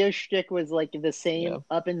 Leo's shtick was like the same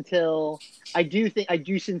up until I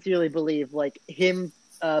do sincerely believe like him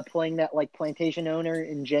playing that like plantation owner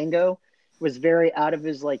in Django was very out of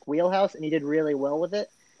his like wheelhouse, and he did really well with it.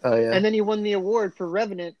 Oh yeah. And then he won the award for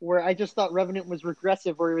Revenant, where I just thought Revenant was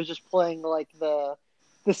regressive, where he was just playing like the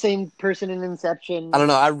same person in Inception. I don't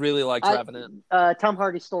know. I really liked Revenant. Tom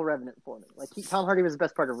Hardy stole Revenant for me. Like Tom Hardy was the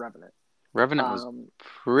best part of Revenant. Revenant was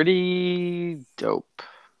pretty dope,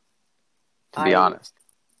 to be honest.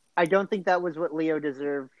 I don't think that was what Leo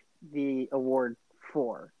deserved the award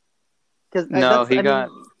for. Wait,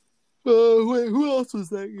 who else was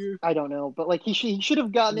that year? I don't know, but like he should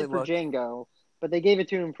have gotten it for Django. But they gave it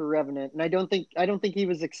to him for Revenant, and I don't think he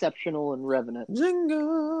was exceptional in Revenant.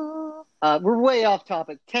 Django. We're way off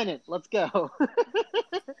topic. Tenet, let's go.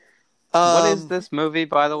 What is this movie,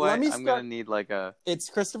 by the way? I'm gonna need like a. It's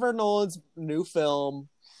Christopher Nolan's new film.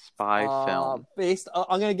 Spy film.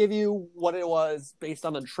 I'm gonna give you what it was based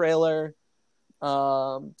on the trailer.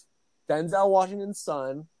 Denzel Washington's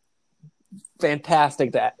son,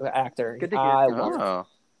 fantastic actor. Good to hear. I love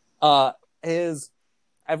him.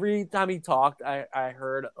 Every time he talked, I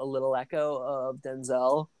heard a little echo of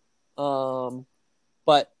Denzel.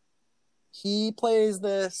 But he plays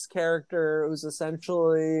this character who's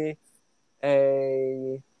essentially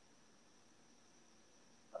a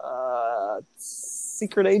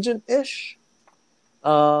secret agent-ish,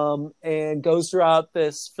 and goes throughout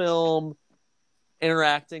this film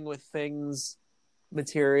interacting with things,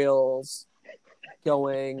 materials,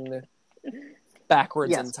 going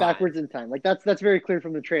backwards in time. Backwards in time. Like that's very clear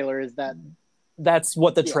from the trailer. Is that that's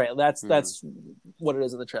what the trailer? That's what it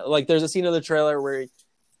is in the trailer. Like, there's a scene in the trailer where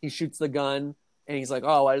he shoots the gun, and he's like,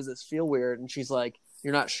 "Oh, why does this feel weird?" And she's like,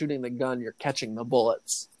 "You're not shooting the gun; you're catching the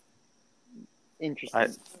bullets."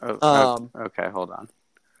 Interesting. Okay, hold on.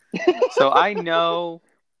 So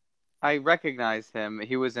I recognize him.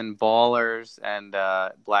 He was in Ballers and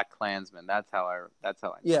Black Klansman. That's how I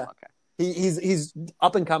know him. Okay. He's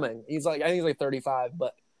up and coming. I think he's like 35,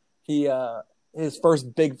 but his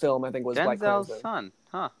first big film, I think, was Black Klansman. Denzel's son,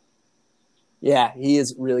 huh? Yeah, he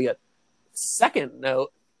is really good. Second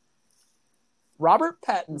note, Robert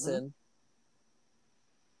Pattinson.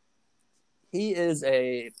 He is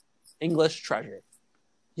a English treasure.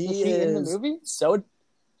 Is he in the movie?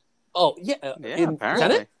 Oh yeah, apparently.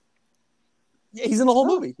 Tenet? Yeah, he's in the whole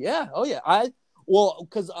movie. Yeah. Oh yeah.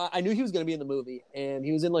 Because I knew he was going to be in the movie, and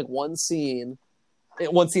he was in like one scene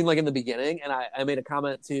like in the beginning, and I made a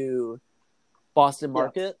comment to Boston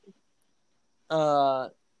Market, and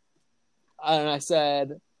I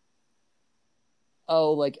said,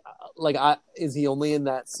 "Oh, is he only in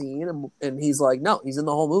that scene?" And he's like, "No, he's in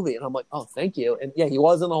the whole movie." And I'm like, "Oh, thank you." And yeah, he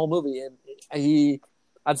was in the whole movie, and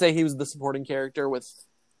I'd say he was the supporting character with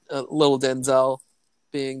Little Denzel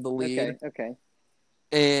being the lead. Okay.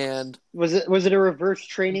 And was it a reverse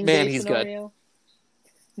training? Man, he's scenario?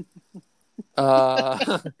 Good.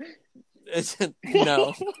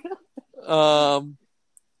 No.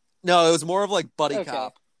 No, it was more of like buddy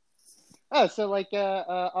cop. Oh, so like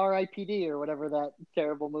R.I.P.D. or whatever that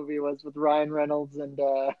terrible movie was with Ryan Reynolds and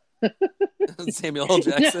Samuel L.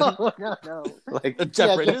 Jackson. No. Like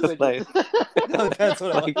Jeff Bridges. No, that's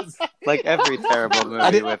what it was. Like every terrible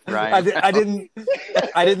movie with Ryan. I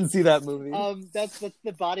didn't see that movie. That's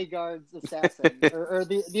the Bodyguard's assassin, or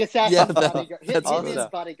the assassin's bodyguard. Hitman's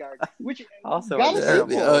bodyguard, which also got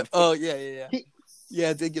a sequel. Yeah.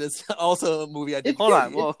 Yeah, I did get also a movie I did. Hold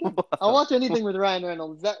on. I'll watch anything with Ryan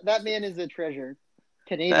Reynolds. That man is a treasure.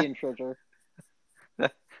 Canadian treasure. The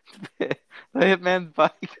Hitman's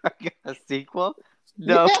Bodyguard got a sequel?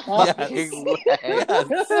 No fucking way.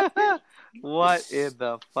 Yes. What in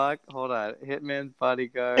the fuck? Hold on. Hitman's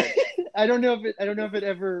Bodyguard. I don't know if it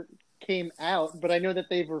ever came out, but I know that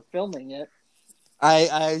they were filming it.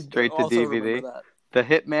 I straight to DVD. The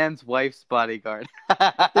Hitman's Wife's Bodyguard.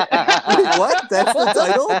 What? That's the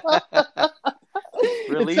title?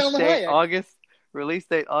 Release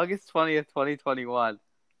date August 20th, 2021.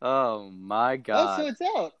 Oh my god. Oh, so it's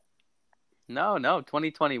out. No,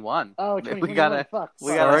 2021. Oh, 2021.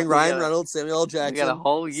 Starring Ryan Reynolds, Samuel L. Jackson. We got a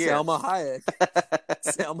whole year. Salma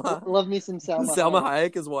Hayek. Love me some Salma. Salma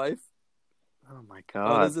Hayek, his wife. Oh my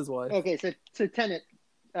god. What is his wife? Okay, so Tenet,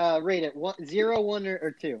 rate it 0, 1,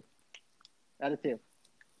 or 2 out of 2.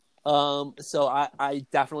 So I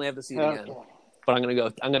definitely have to see it again, but I'm gonna go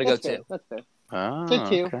 2. That's fair. Oh, so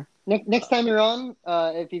 2. Okay. Next time you're on,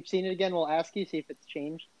 if you've seen it again, we'll ask you, see if it's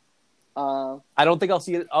changed. I don't think I'll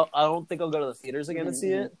see it. I don't think I'll go to the theaters again to see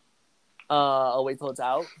it. I'll wait till it's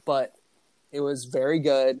out, but it was very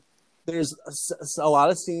good. There's a lot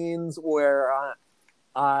of scenes where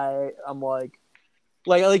I'm like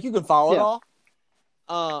you can follow it all,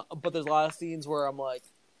 but there's a lot of scenes where I'm like,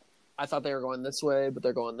 I thought they were going this way, but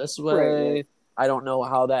they're going this way. Right. I don't know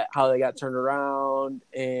how they got turned around,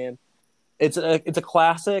 and it's a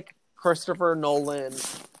classic Christopher Nolan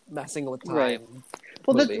messing with time. Right.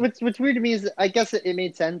 Well, what's weird to me is I guess it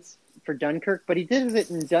made sense for Dunkirk, but he did it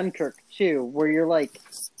in Dunkirk too, where you're like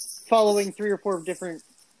following 3 or 4 different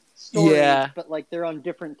stories, but like they're on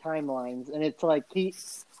different timelines, and it's like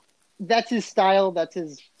that's his style, that's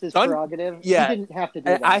his prerogative. Yeah, he didn't have to do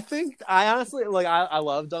that. I honestly I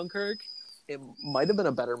love Dunkirk. It might have been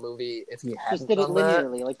a better movie if he hadn't just did it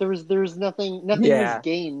linearly. That. Like there was nothing was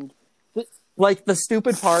gained. Like the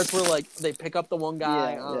stupid parts where like they pick up the one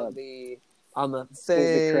guy on the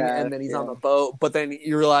thing, crash, and then he's on the boat, but then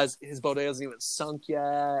you realize his boat hasn't even sunk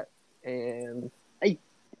yet, and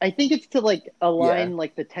I think it's to like align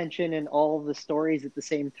like the tension and all of the stories at the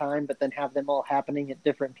same time, but then have them all happening at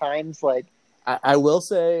different times. Like I will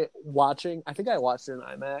say, I think I watched it in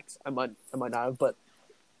IMAX. I might not have, but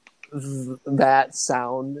that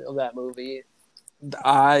sound of that movie,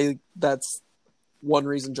 that's one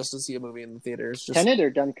reason just to see a movie in the theaters. Just Tenet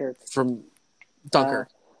or Dunkirk? From Dunkirk.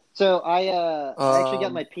 So I actually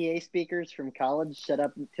got my PA speakers from college set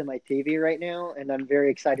up to my TV right now, and I'm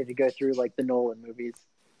very excited to go through like the Nolan movies.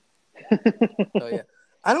 Oh yeah,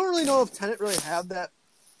 I don't really know if Tenet really had that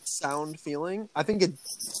sound feeling. I think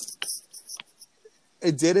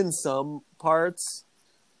it did in some parts.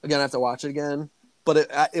 Again, I have to watch it again, but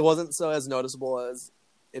it wasn't so as noticeable as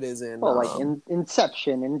it is in. Well, like in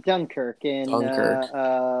Inception and Dunkirk and Dunkirk.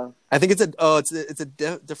 I think it's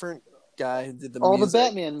a different guy who did the all music. the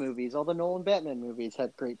Batman movies, all the Nolan Batman movies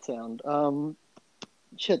had great sound.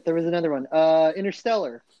 There was another one.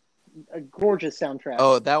 Interstellar, a gorgeous soundtrack.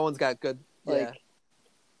 Oh, that one's got good. Like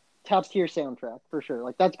top tier soundtrack for sure.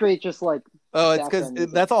 Like that's great. Just like it's because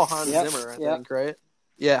that's all Hans Zimmer, I think, right?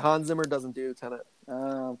 Yeah, Hans Zimmer doesn't do Tenet.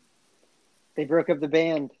 They broke up the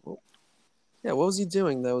band. Yeah, what was he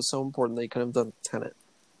doing that was so important that he couldn't have done Tenet?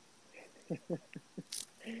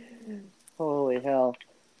 Holy hell!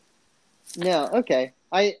 No, okay.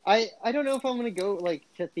 I don't know if I'm gonna go like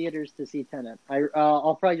to theaters to see Tenet.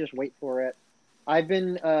 I'll probably just wait for it. I've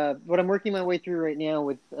been what I'm working my way through right now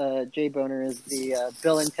with Jay Boner is the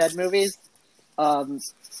Bill and Ted movies.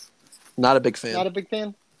 Not a big fan. Not a big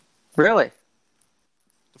fan. Really?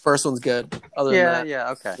 The first one's good. Other than that,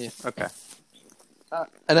 okay, okay.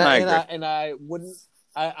 I wouldn't.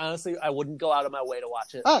 I honestly wouldn't go out of my way to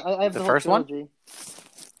watch it. I have the first trilogy. one.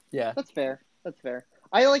 Yeah, that's fair. That's fair.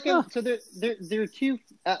 I like them. So they're two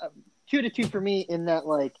to two for me in that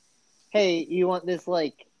like, hey, you want this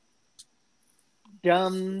like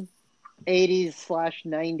dumb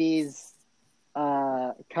 80s/90s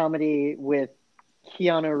comedy with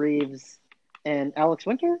Keanu Reeves and Alex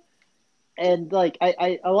Winter, and like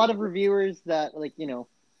I a lot of reviewers that like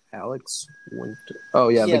Alex Winter. Oh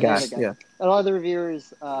yeah, the guy. Yeah, a lot of the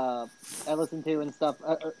reviewers I listen to and stuff.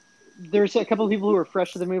 There's a couple of people who were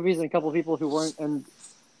fresh to the movies and a couple of people who weren't, and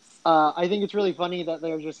I think it's really funny that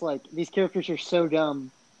they're just like these characters are so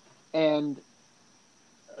dumb and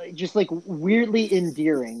just like weirdly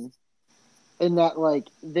endearing. In that, like,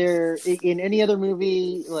 they're in any other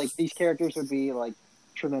movie, like these characters would be like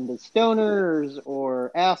tremendous stoners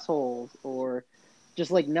or assholes or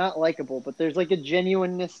just like not likable. But there's like a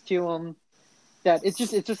genuineness to them that it's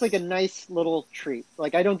just like a nice little treat.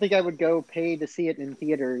 Like I don't think I would go pay to see it in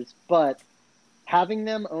theaters, but having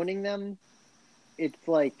them, owning them, it's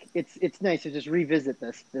like it's nice to just revisit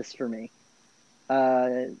this for me.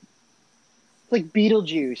 It's like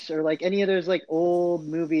Beetlejuice or like any of those like old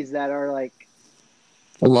movies that are like.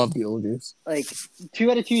 I love Beetlejuice. Like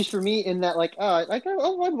 2 out of 2s for me in that like I'd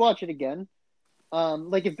watch it again.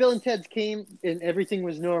 Like if Bill and Ted's came and everything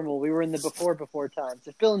was normal, we were in the before times.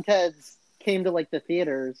 If Bill and Ted's came to like the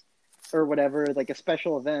theaters or whatever, like a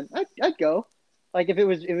special event, I'd go. Like if it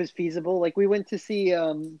was feasible. Like we went to see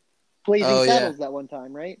Blazing Saddles that one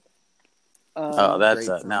time, right? That's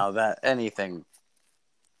now that anything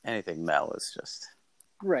Mel is just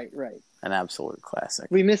right. An absolute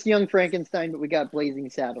classic. We missed Young Frankenstein, but we got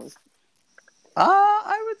Blazing Saddles.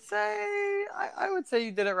 I would say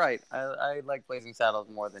you did it right. I like Blazing Saddles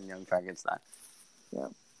more than Young Frankenstein. Yeah.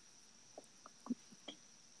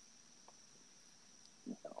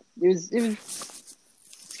 It was good.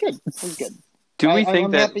 It was good.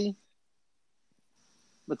 I'm happy.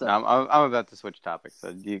 What's up? I'm about to switch topics, so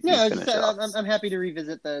you finish off. I'm happy to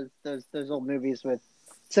revisit those old movies with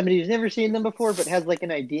somebody who's never seen them before, but has like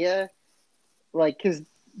an idea. Like, because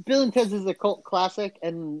Bill and Ted's is a cult classic,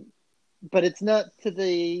 but it's not to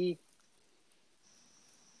the.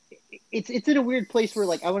 It's in a weird place where,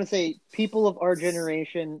 like, I want to say people of our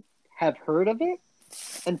generation have heard of it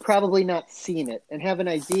and probably not seen it and have an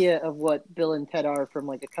idea of what Bill and Ted are from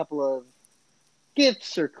like a couple of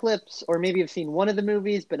gifs or clips, or maybe have seen one of the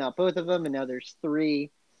movies but not both of them, and now there's 3.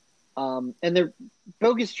 And they're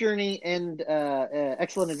Bogus Journey and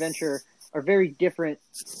Excellent Adventure are very different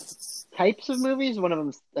types of movies. One of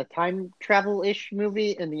them's a time travel-ish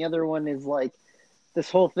movie, and the other one is like this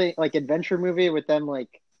whole thing, like adventure movie with them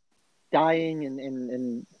like dying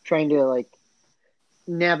and trying to like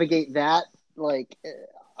navigate that. Like,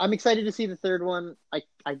 I'm excited to see the third one. I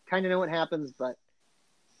kind of know what happens, but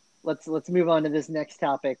let's move on to this next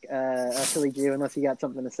topic, Philly Jew, unless you got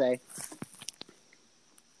something to say.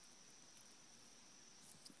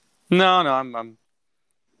 No, I'm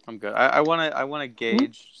good. I want to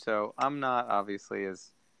gauge. So I'm not obviously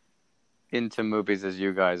as into movies as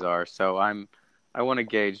you guys are. So I want to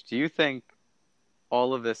gauge. Do you think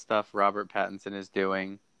all of this stuff Robert Pattinson is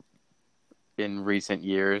doing in recent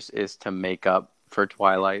years is to make up for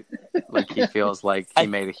Twilight? Like he feels like he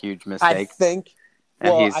made a huge mistake.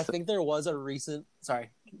 I think there was a recent. Sorry.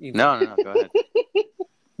 No. Go ahead.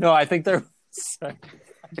 No, I think there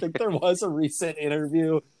was a recent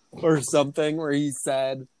interview or something where he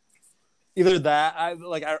said either that I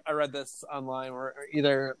read this online, or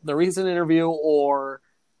either the recent interview or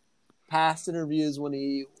past interviews when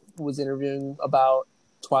he was interviewing about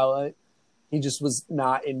Twilight. He just was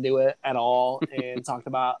not into it at all and talked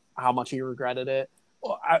about how much he regretted it.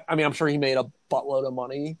 I mean, I'm sure he made a buttload of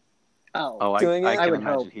money. I doing can it. imagine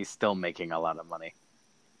hope. He's still making a lot of money.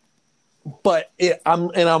 But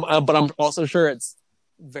I'm also sure it's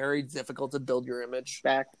very difficult to build your image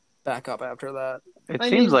back up after that. It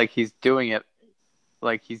seems like he's doing it,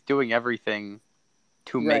 like he's doing everything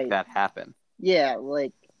to make that happen. Yeah,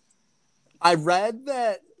 like I read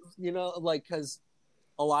that, because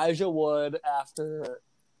Elijah Wood, after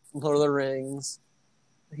Lord of the Rings,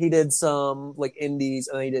 he did some indies,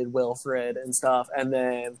 and then he did Wilfred and stuff, and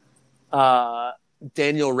then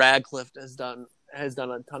Daniel Radcliffe has done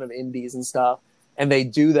a ton of indies and stuff, and they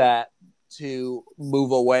do that to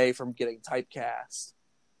move away from getting typecast.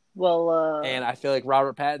 Well, and I feel like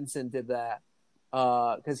Robert Pattinson did that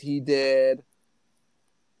because he did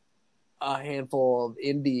a handful of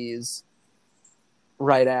indies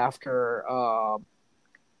right after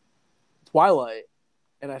Twilight,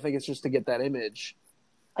 and I think it's just to get that image.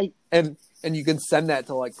 And you can send that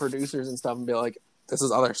to producers and stuff and be like, this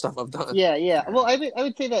is other stuff I've done. Yeah. Well, I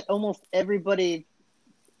would say that almost everybody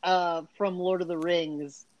from Lord of the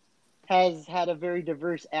Rings has had a very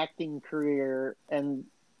diverse acting career, and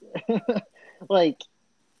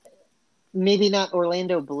maybe not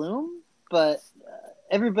Orlando Bloom, but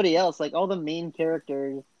everybody else, all the main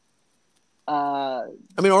characters. I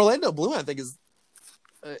mean, Orlando Bloom, I think is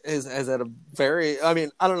at a very. I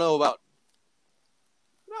mean, I don't know about.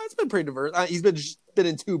 No, it's been pretty diverse. He's been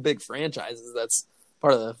in 2 big franchises. That's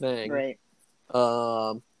part of the thing, right?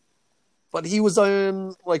 But he was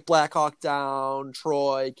in Black Hawk Down,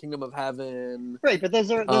 Troy, Kingdom of Heaven, right? But those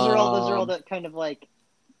are all that kind of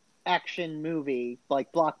action movie,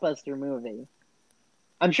 blockbuster movie.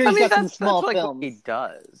 I'm sure he's got some small films. What he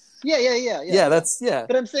does. Yeah. Yeah.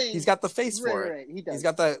 But I'm saying he's got the face for it. Right. He does.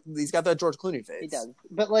 He's got that George Clooney face. He does.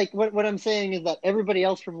 But what I'm saying is that everybody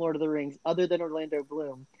else from Lord of the Rings, other than Orlando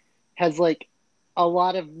Bloom, has a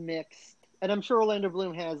lot of mixed. And I'm sure Orlando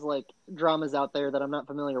Bloom has dramas out there that I'm not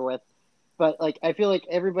familiar with. But I feel like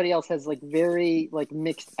everybody else has very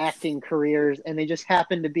mixed acting careers, and they just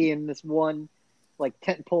happen to be in this one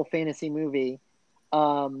tentpole fantasy movie.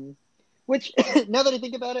 Which, now that I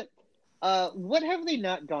think about it, what have they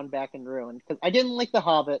not gone back and ruined? Because I didn't like The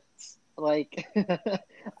Hobbits.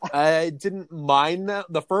 I didn't mind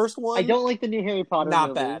the first one. I don't like the new Harry Potter Not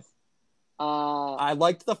movies. bad. I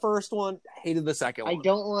liked the first one. Hated the second one. I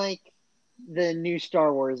don't like the new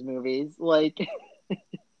Star Wars movies.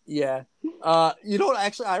 Yeah. You know what?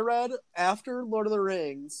 Actually, I read after Lord of the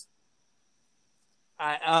Rings.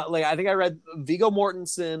 I think I read Viggo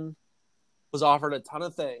Mortensen was offered a ton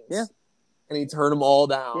of things. Yeah. And he turned them all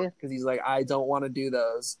down because he's like, I don't want to do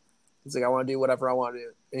those. He's like, I want to do whatever I want to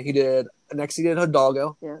do. And he did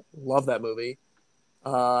Hidalgo. Yeah. Love that movie.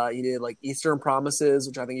 He did Eastern Promises,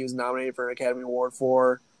 which I think he was nominated for an Academy Award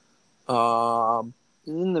for.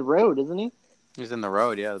 He's in The Road, isn't he? He's in The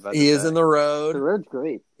Road, yeah. He is in The Road. The Road's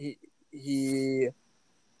great.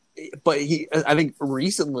 But I think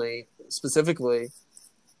recently, specifically,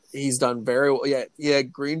 he's done very well. Yeah,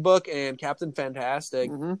 Green Book and Captain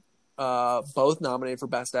Fantastic. Mm-hmm. Both nominated for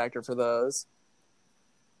Best Actor for those.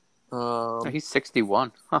 He's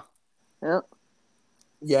 61. Huh. Yep.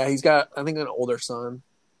 Yeah, he's got, I think, an older son.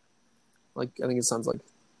 I think his son's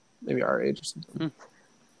maybe our age or something.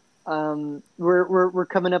 We're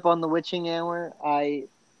coming up on the witching hour.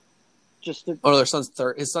 His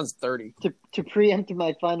son's 30. To preempt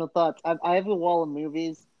my final thoughts, I have a wall of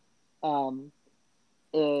movies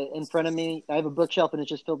in front of me. I have a bookshelf, and it's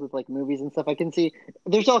just filled with movies and stuff. I can see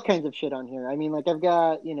there's all kinds of shit on here. I mean, I've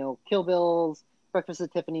got Kill Bill's, Breakfast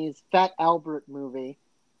at Tiffany's, Fat Albert movie.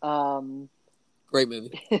 Great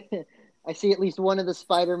movie. I see at least one of the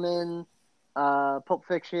Spider-Man, Pulp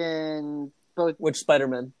Fiction, both. Which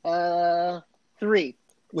Spider-Man? 3.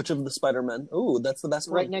 Which of the Spider-Man? Oh, that's the best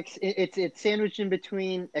one. Right next, it's sandwiched in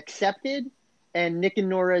between Accepted and Nick and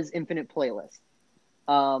Nora's Infinite Playlist.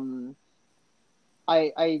 I'm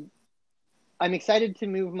excited to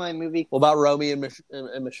move my movie. What about Romy and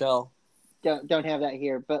Michelle? Don't have that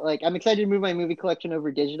here, but I'm excited to move my movie collection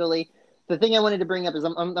over digitally. The thing I wanted to bring up is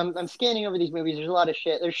I'm scanning over these movies. There's a lot of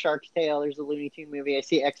shit. There's Shark's Tale. There's the Looney Tune movie. I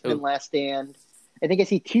see X-Men Last Stand. I think I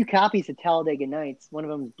see 2 copies of Talladega Nights. One of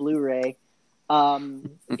them is Blu-ray. Gotta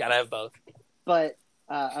have both. But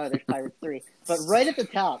there's Pirates 3. But right at the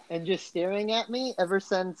top, and just staring at me ever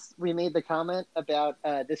since we made the comment about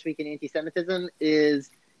This Week in Anti-Semitism, is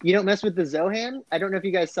You don't mess with the Zohan? I don't know if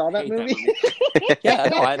you guys saw that Hate that movie. Yeah,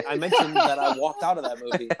 no, I mentioned that I walked out of that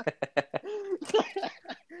movie.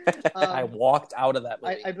 I walked out of that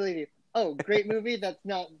movie. I believe you. Oh, great movie. That's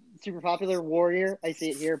not super popular. Warrior. I see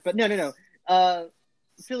it here. But no.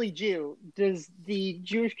 Philly Jew, does the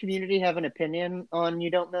Jewish community have an opinion on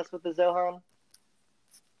You Don't Mess with the Zohan?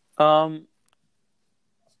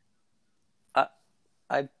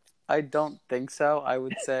 I don't think so. I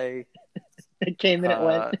would say It came and it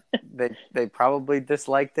went. They probably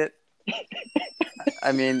disliked it.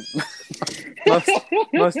 I mean,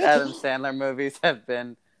 most Adam Sandler movies have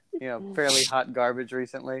been, fairly hot garbage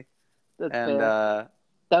recently. That's and fair.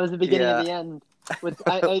 That was the beginning of yeah. the end. With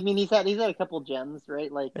I mean, he's had a couple gems,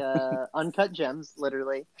 right? Like uncut gems,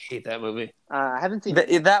 literally. I hate that movie. I haven't seen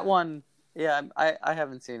it. That one. Yeah, I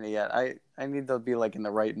haven't seen it yet. I need to be like in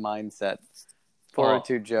the right mindset.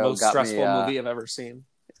 402 Joe most got stressful me. Movie I've ever seen.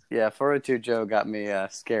 Yeah, 402 Joe got me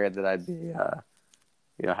scared that I'd be,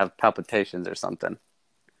 have palpitations or something.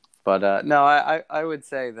 But no, I would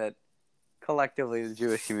say that collectively the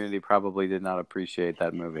Jewish community probably did not appreciate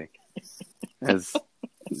that movie as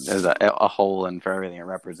a whole and for everything it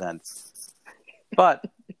represents. But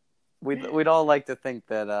we'd all like to think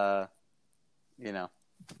that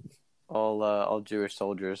all Jewish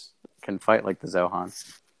soldiers can fight like the Zohan.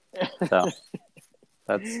 So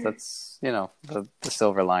that's the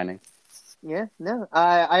silver lining. Yeah, no.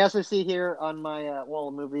 I also see here on my wall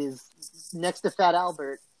of movies next to Fat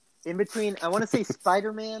Albert, in between, I want to say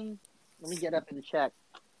Spider-Man. Let me get up and check.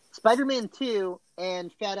 Spider-Man 2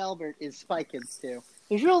 and Fat Albert is Spy Kids 2.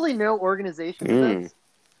 There's really no organization for this.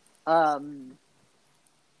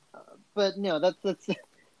 But no, that's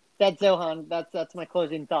Zohan. That's my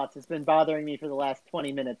closing thoughts. It's been bothering me for the last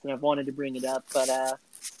 20 minutes, and I've wanted to bring it up. But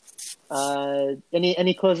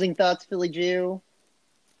any closing thoughts, Philly Jew?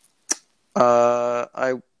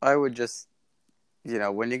 I would just,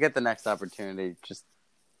 when you get the next opportunity, just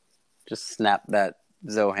snap that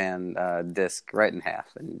Zohan disc right in half,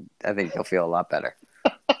 and I think you'll feel a lot better.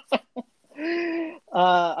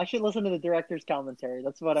 I should listen to the director's commentary.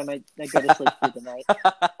 That's what I might go to sleep to tonight.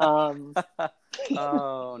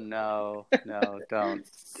 Oh no, don't.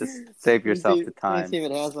 Just save yourself the time. Let me see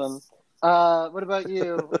if it has one. What about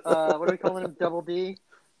you? What are we calling him? Double D?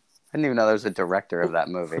 I didn't even know there was a director of that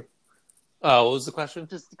movie. Oh, what was the question?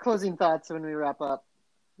 Just closing thoughts when we wrap up.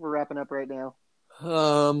 We're wrapping up right now.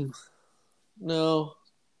 No,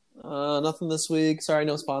 nothing this week. Sorry,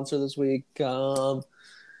 no sponsor this week. Just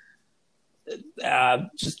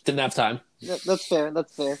didn't have time. That's fair.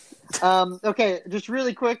 Okay, just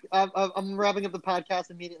really quick. I'm wrapping up the podcast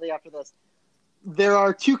immediately after this. There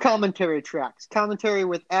are 2 commentary tracks. Commentary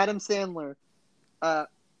with Adam Sandler,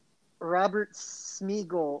 Robert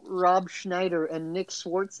Smigel, Rob Schneider, and Nick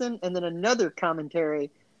Swartzen, and then another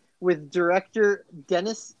commentary with director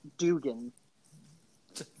Dennis Dugan.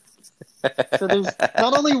 So there's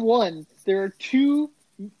not only one, there are 2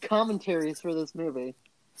 commentaries for this movie.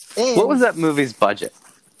 And what was that movie's budget?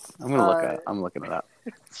 I'm gonna look at it. I'm looking it up.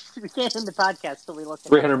 We can't end the podcast till we look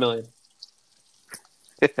at $300 million.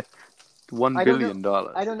 $1 billion.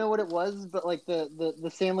 I don't know what it was, but like the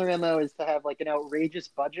Sandler MO is to have like an outrageous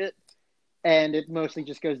budget, and it mostly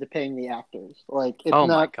just goes to paying the actors. Like, it's not.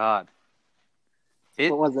 My god!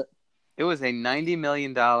 What was it? It was a $90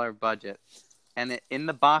 million budget, and in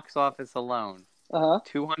the box office alone,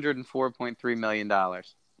 $204.3 million.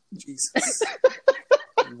 Jesus.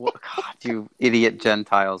 God, you idiot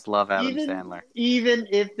Gentiles love Adam Sandler. Even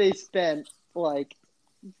if they spent like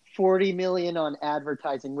 $40 million on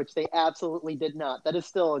advertising, which they absolutely did not, that is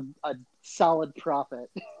still a solid profit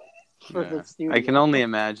for the studio. I can only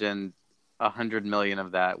imagine $100 million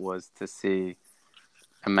of that was to see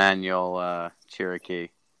Emmanuel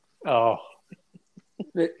Cherokee. Oh,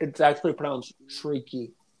 it's actually pronounced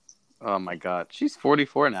Shrieky. Oh my god, she's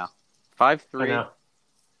 44 now, 5'3". I know.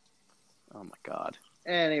 Oh my god.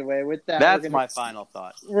 Anyway, with that, that's my final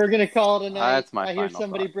thought. We're gonna call it a night. That's my final I hear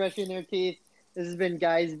somebody thought. brushing their teeth. This has been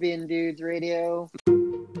Guys Being Dudes Radio.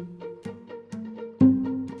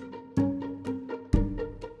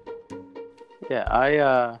 Yeah,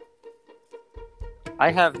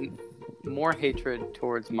 I have more hatred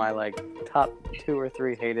towards my top 2 or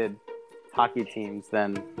 3 hated hockey teams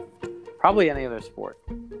than probably any other sport.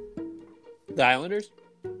 The Islanders?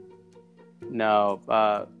 No,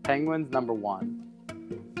 Penguins number 1,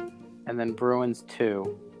 and then Bruins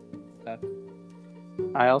 2. Okay.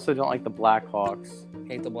 I also don't like the Blackhawks.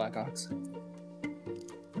 Hate the Blackhawks.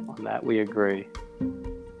 On that, we agree.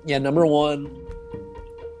 Yeah, number 1.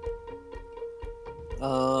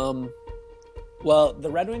 Well, the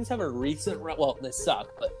Red Wings have a recent run. Well, they suck,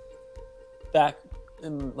 but back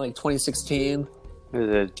in like 2016. It was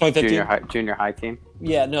a 2015. junior high team.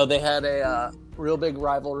 Yeah, no, they had a real big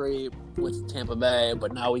rivalry with Tampa Bay,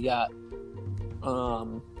 but now we got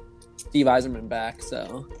Steve Yzerman back.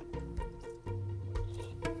 So,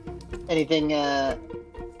 anything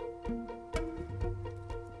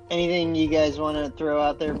you guys want to throw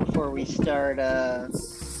out there before we start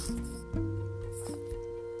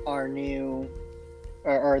our new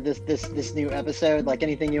or this new episode? Like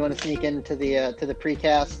anything you want to sneak into the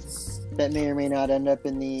precast that may or may not end up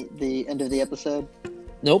in the end of the episode?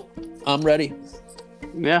 Nope, I'm ready.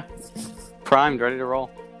 Yeah, primed, ready to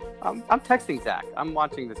roll. I'm texting Zach. I'm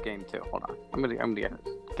watching this game too. Hold on, I'm gonna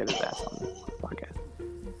get his ass on the podcast.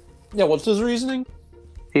 Yeah, what's his reasoning?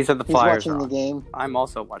 He said the Flyers watching are the on. game. I'm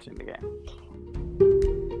also watching the game.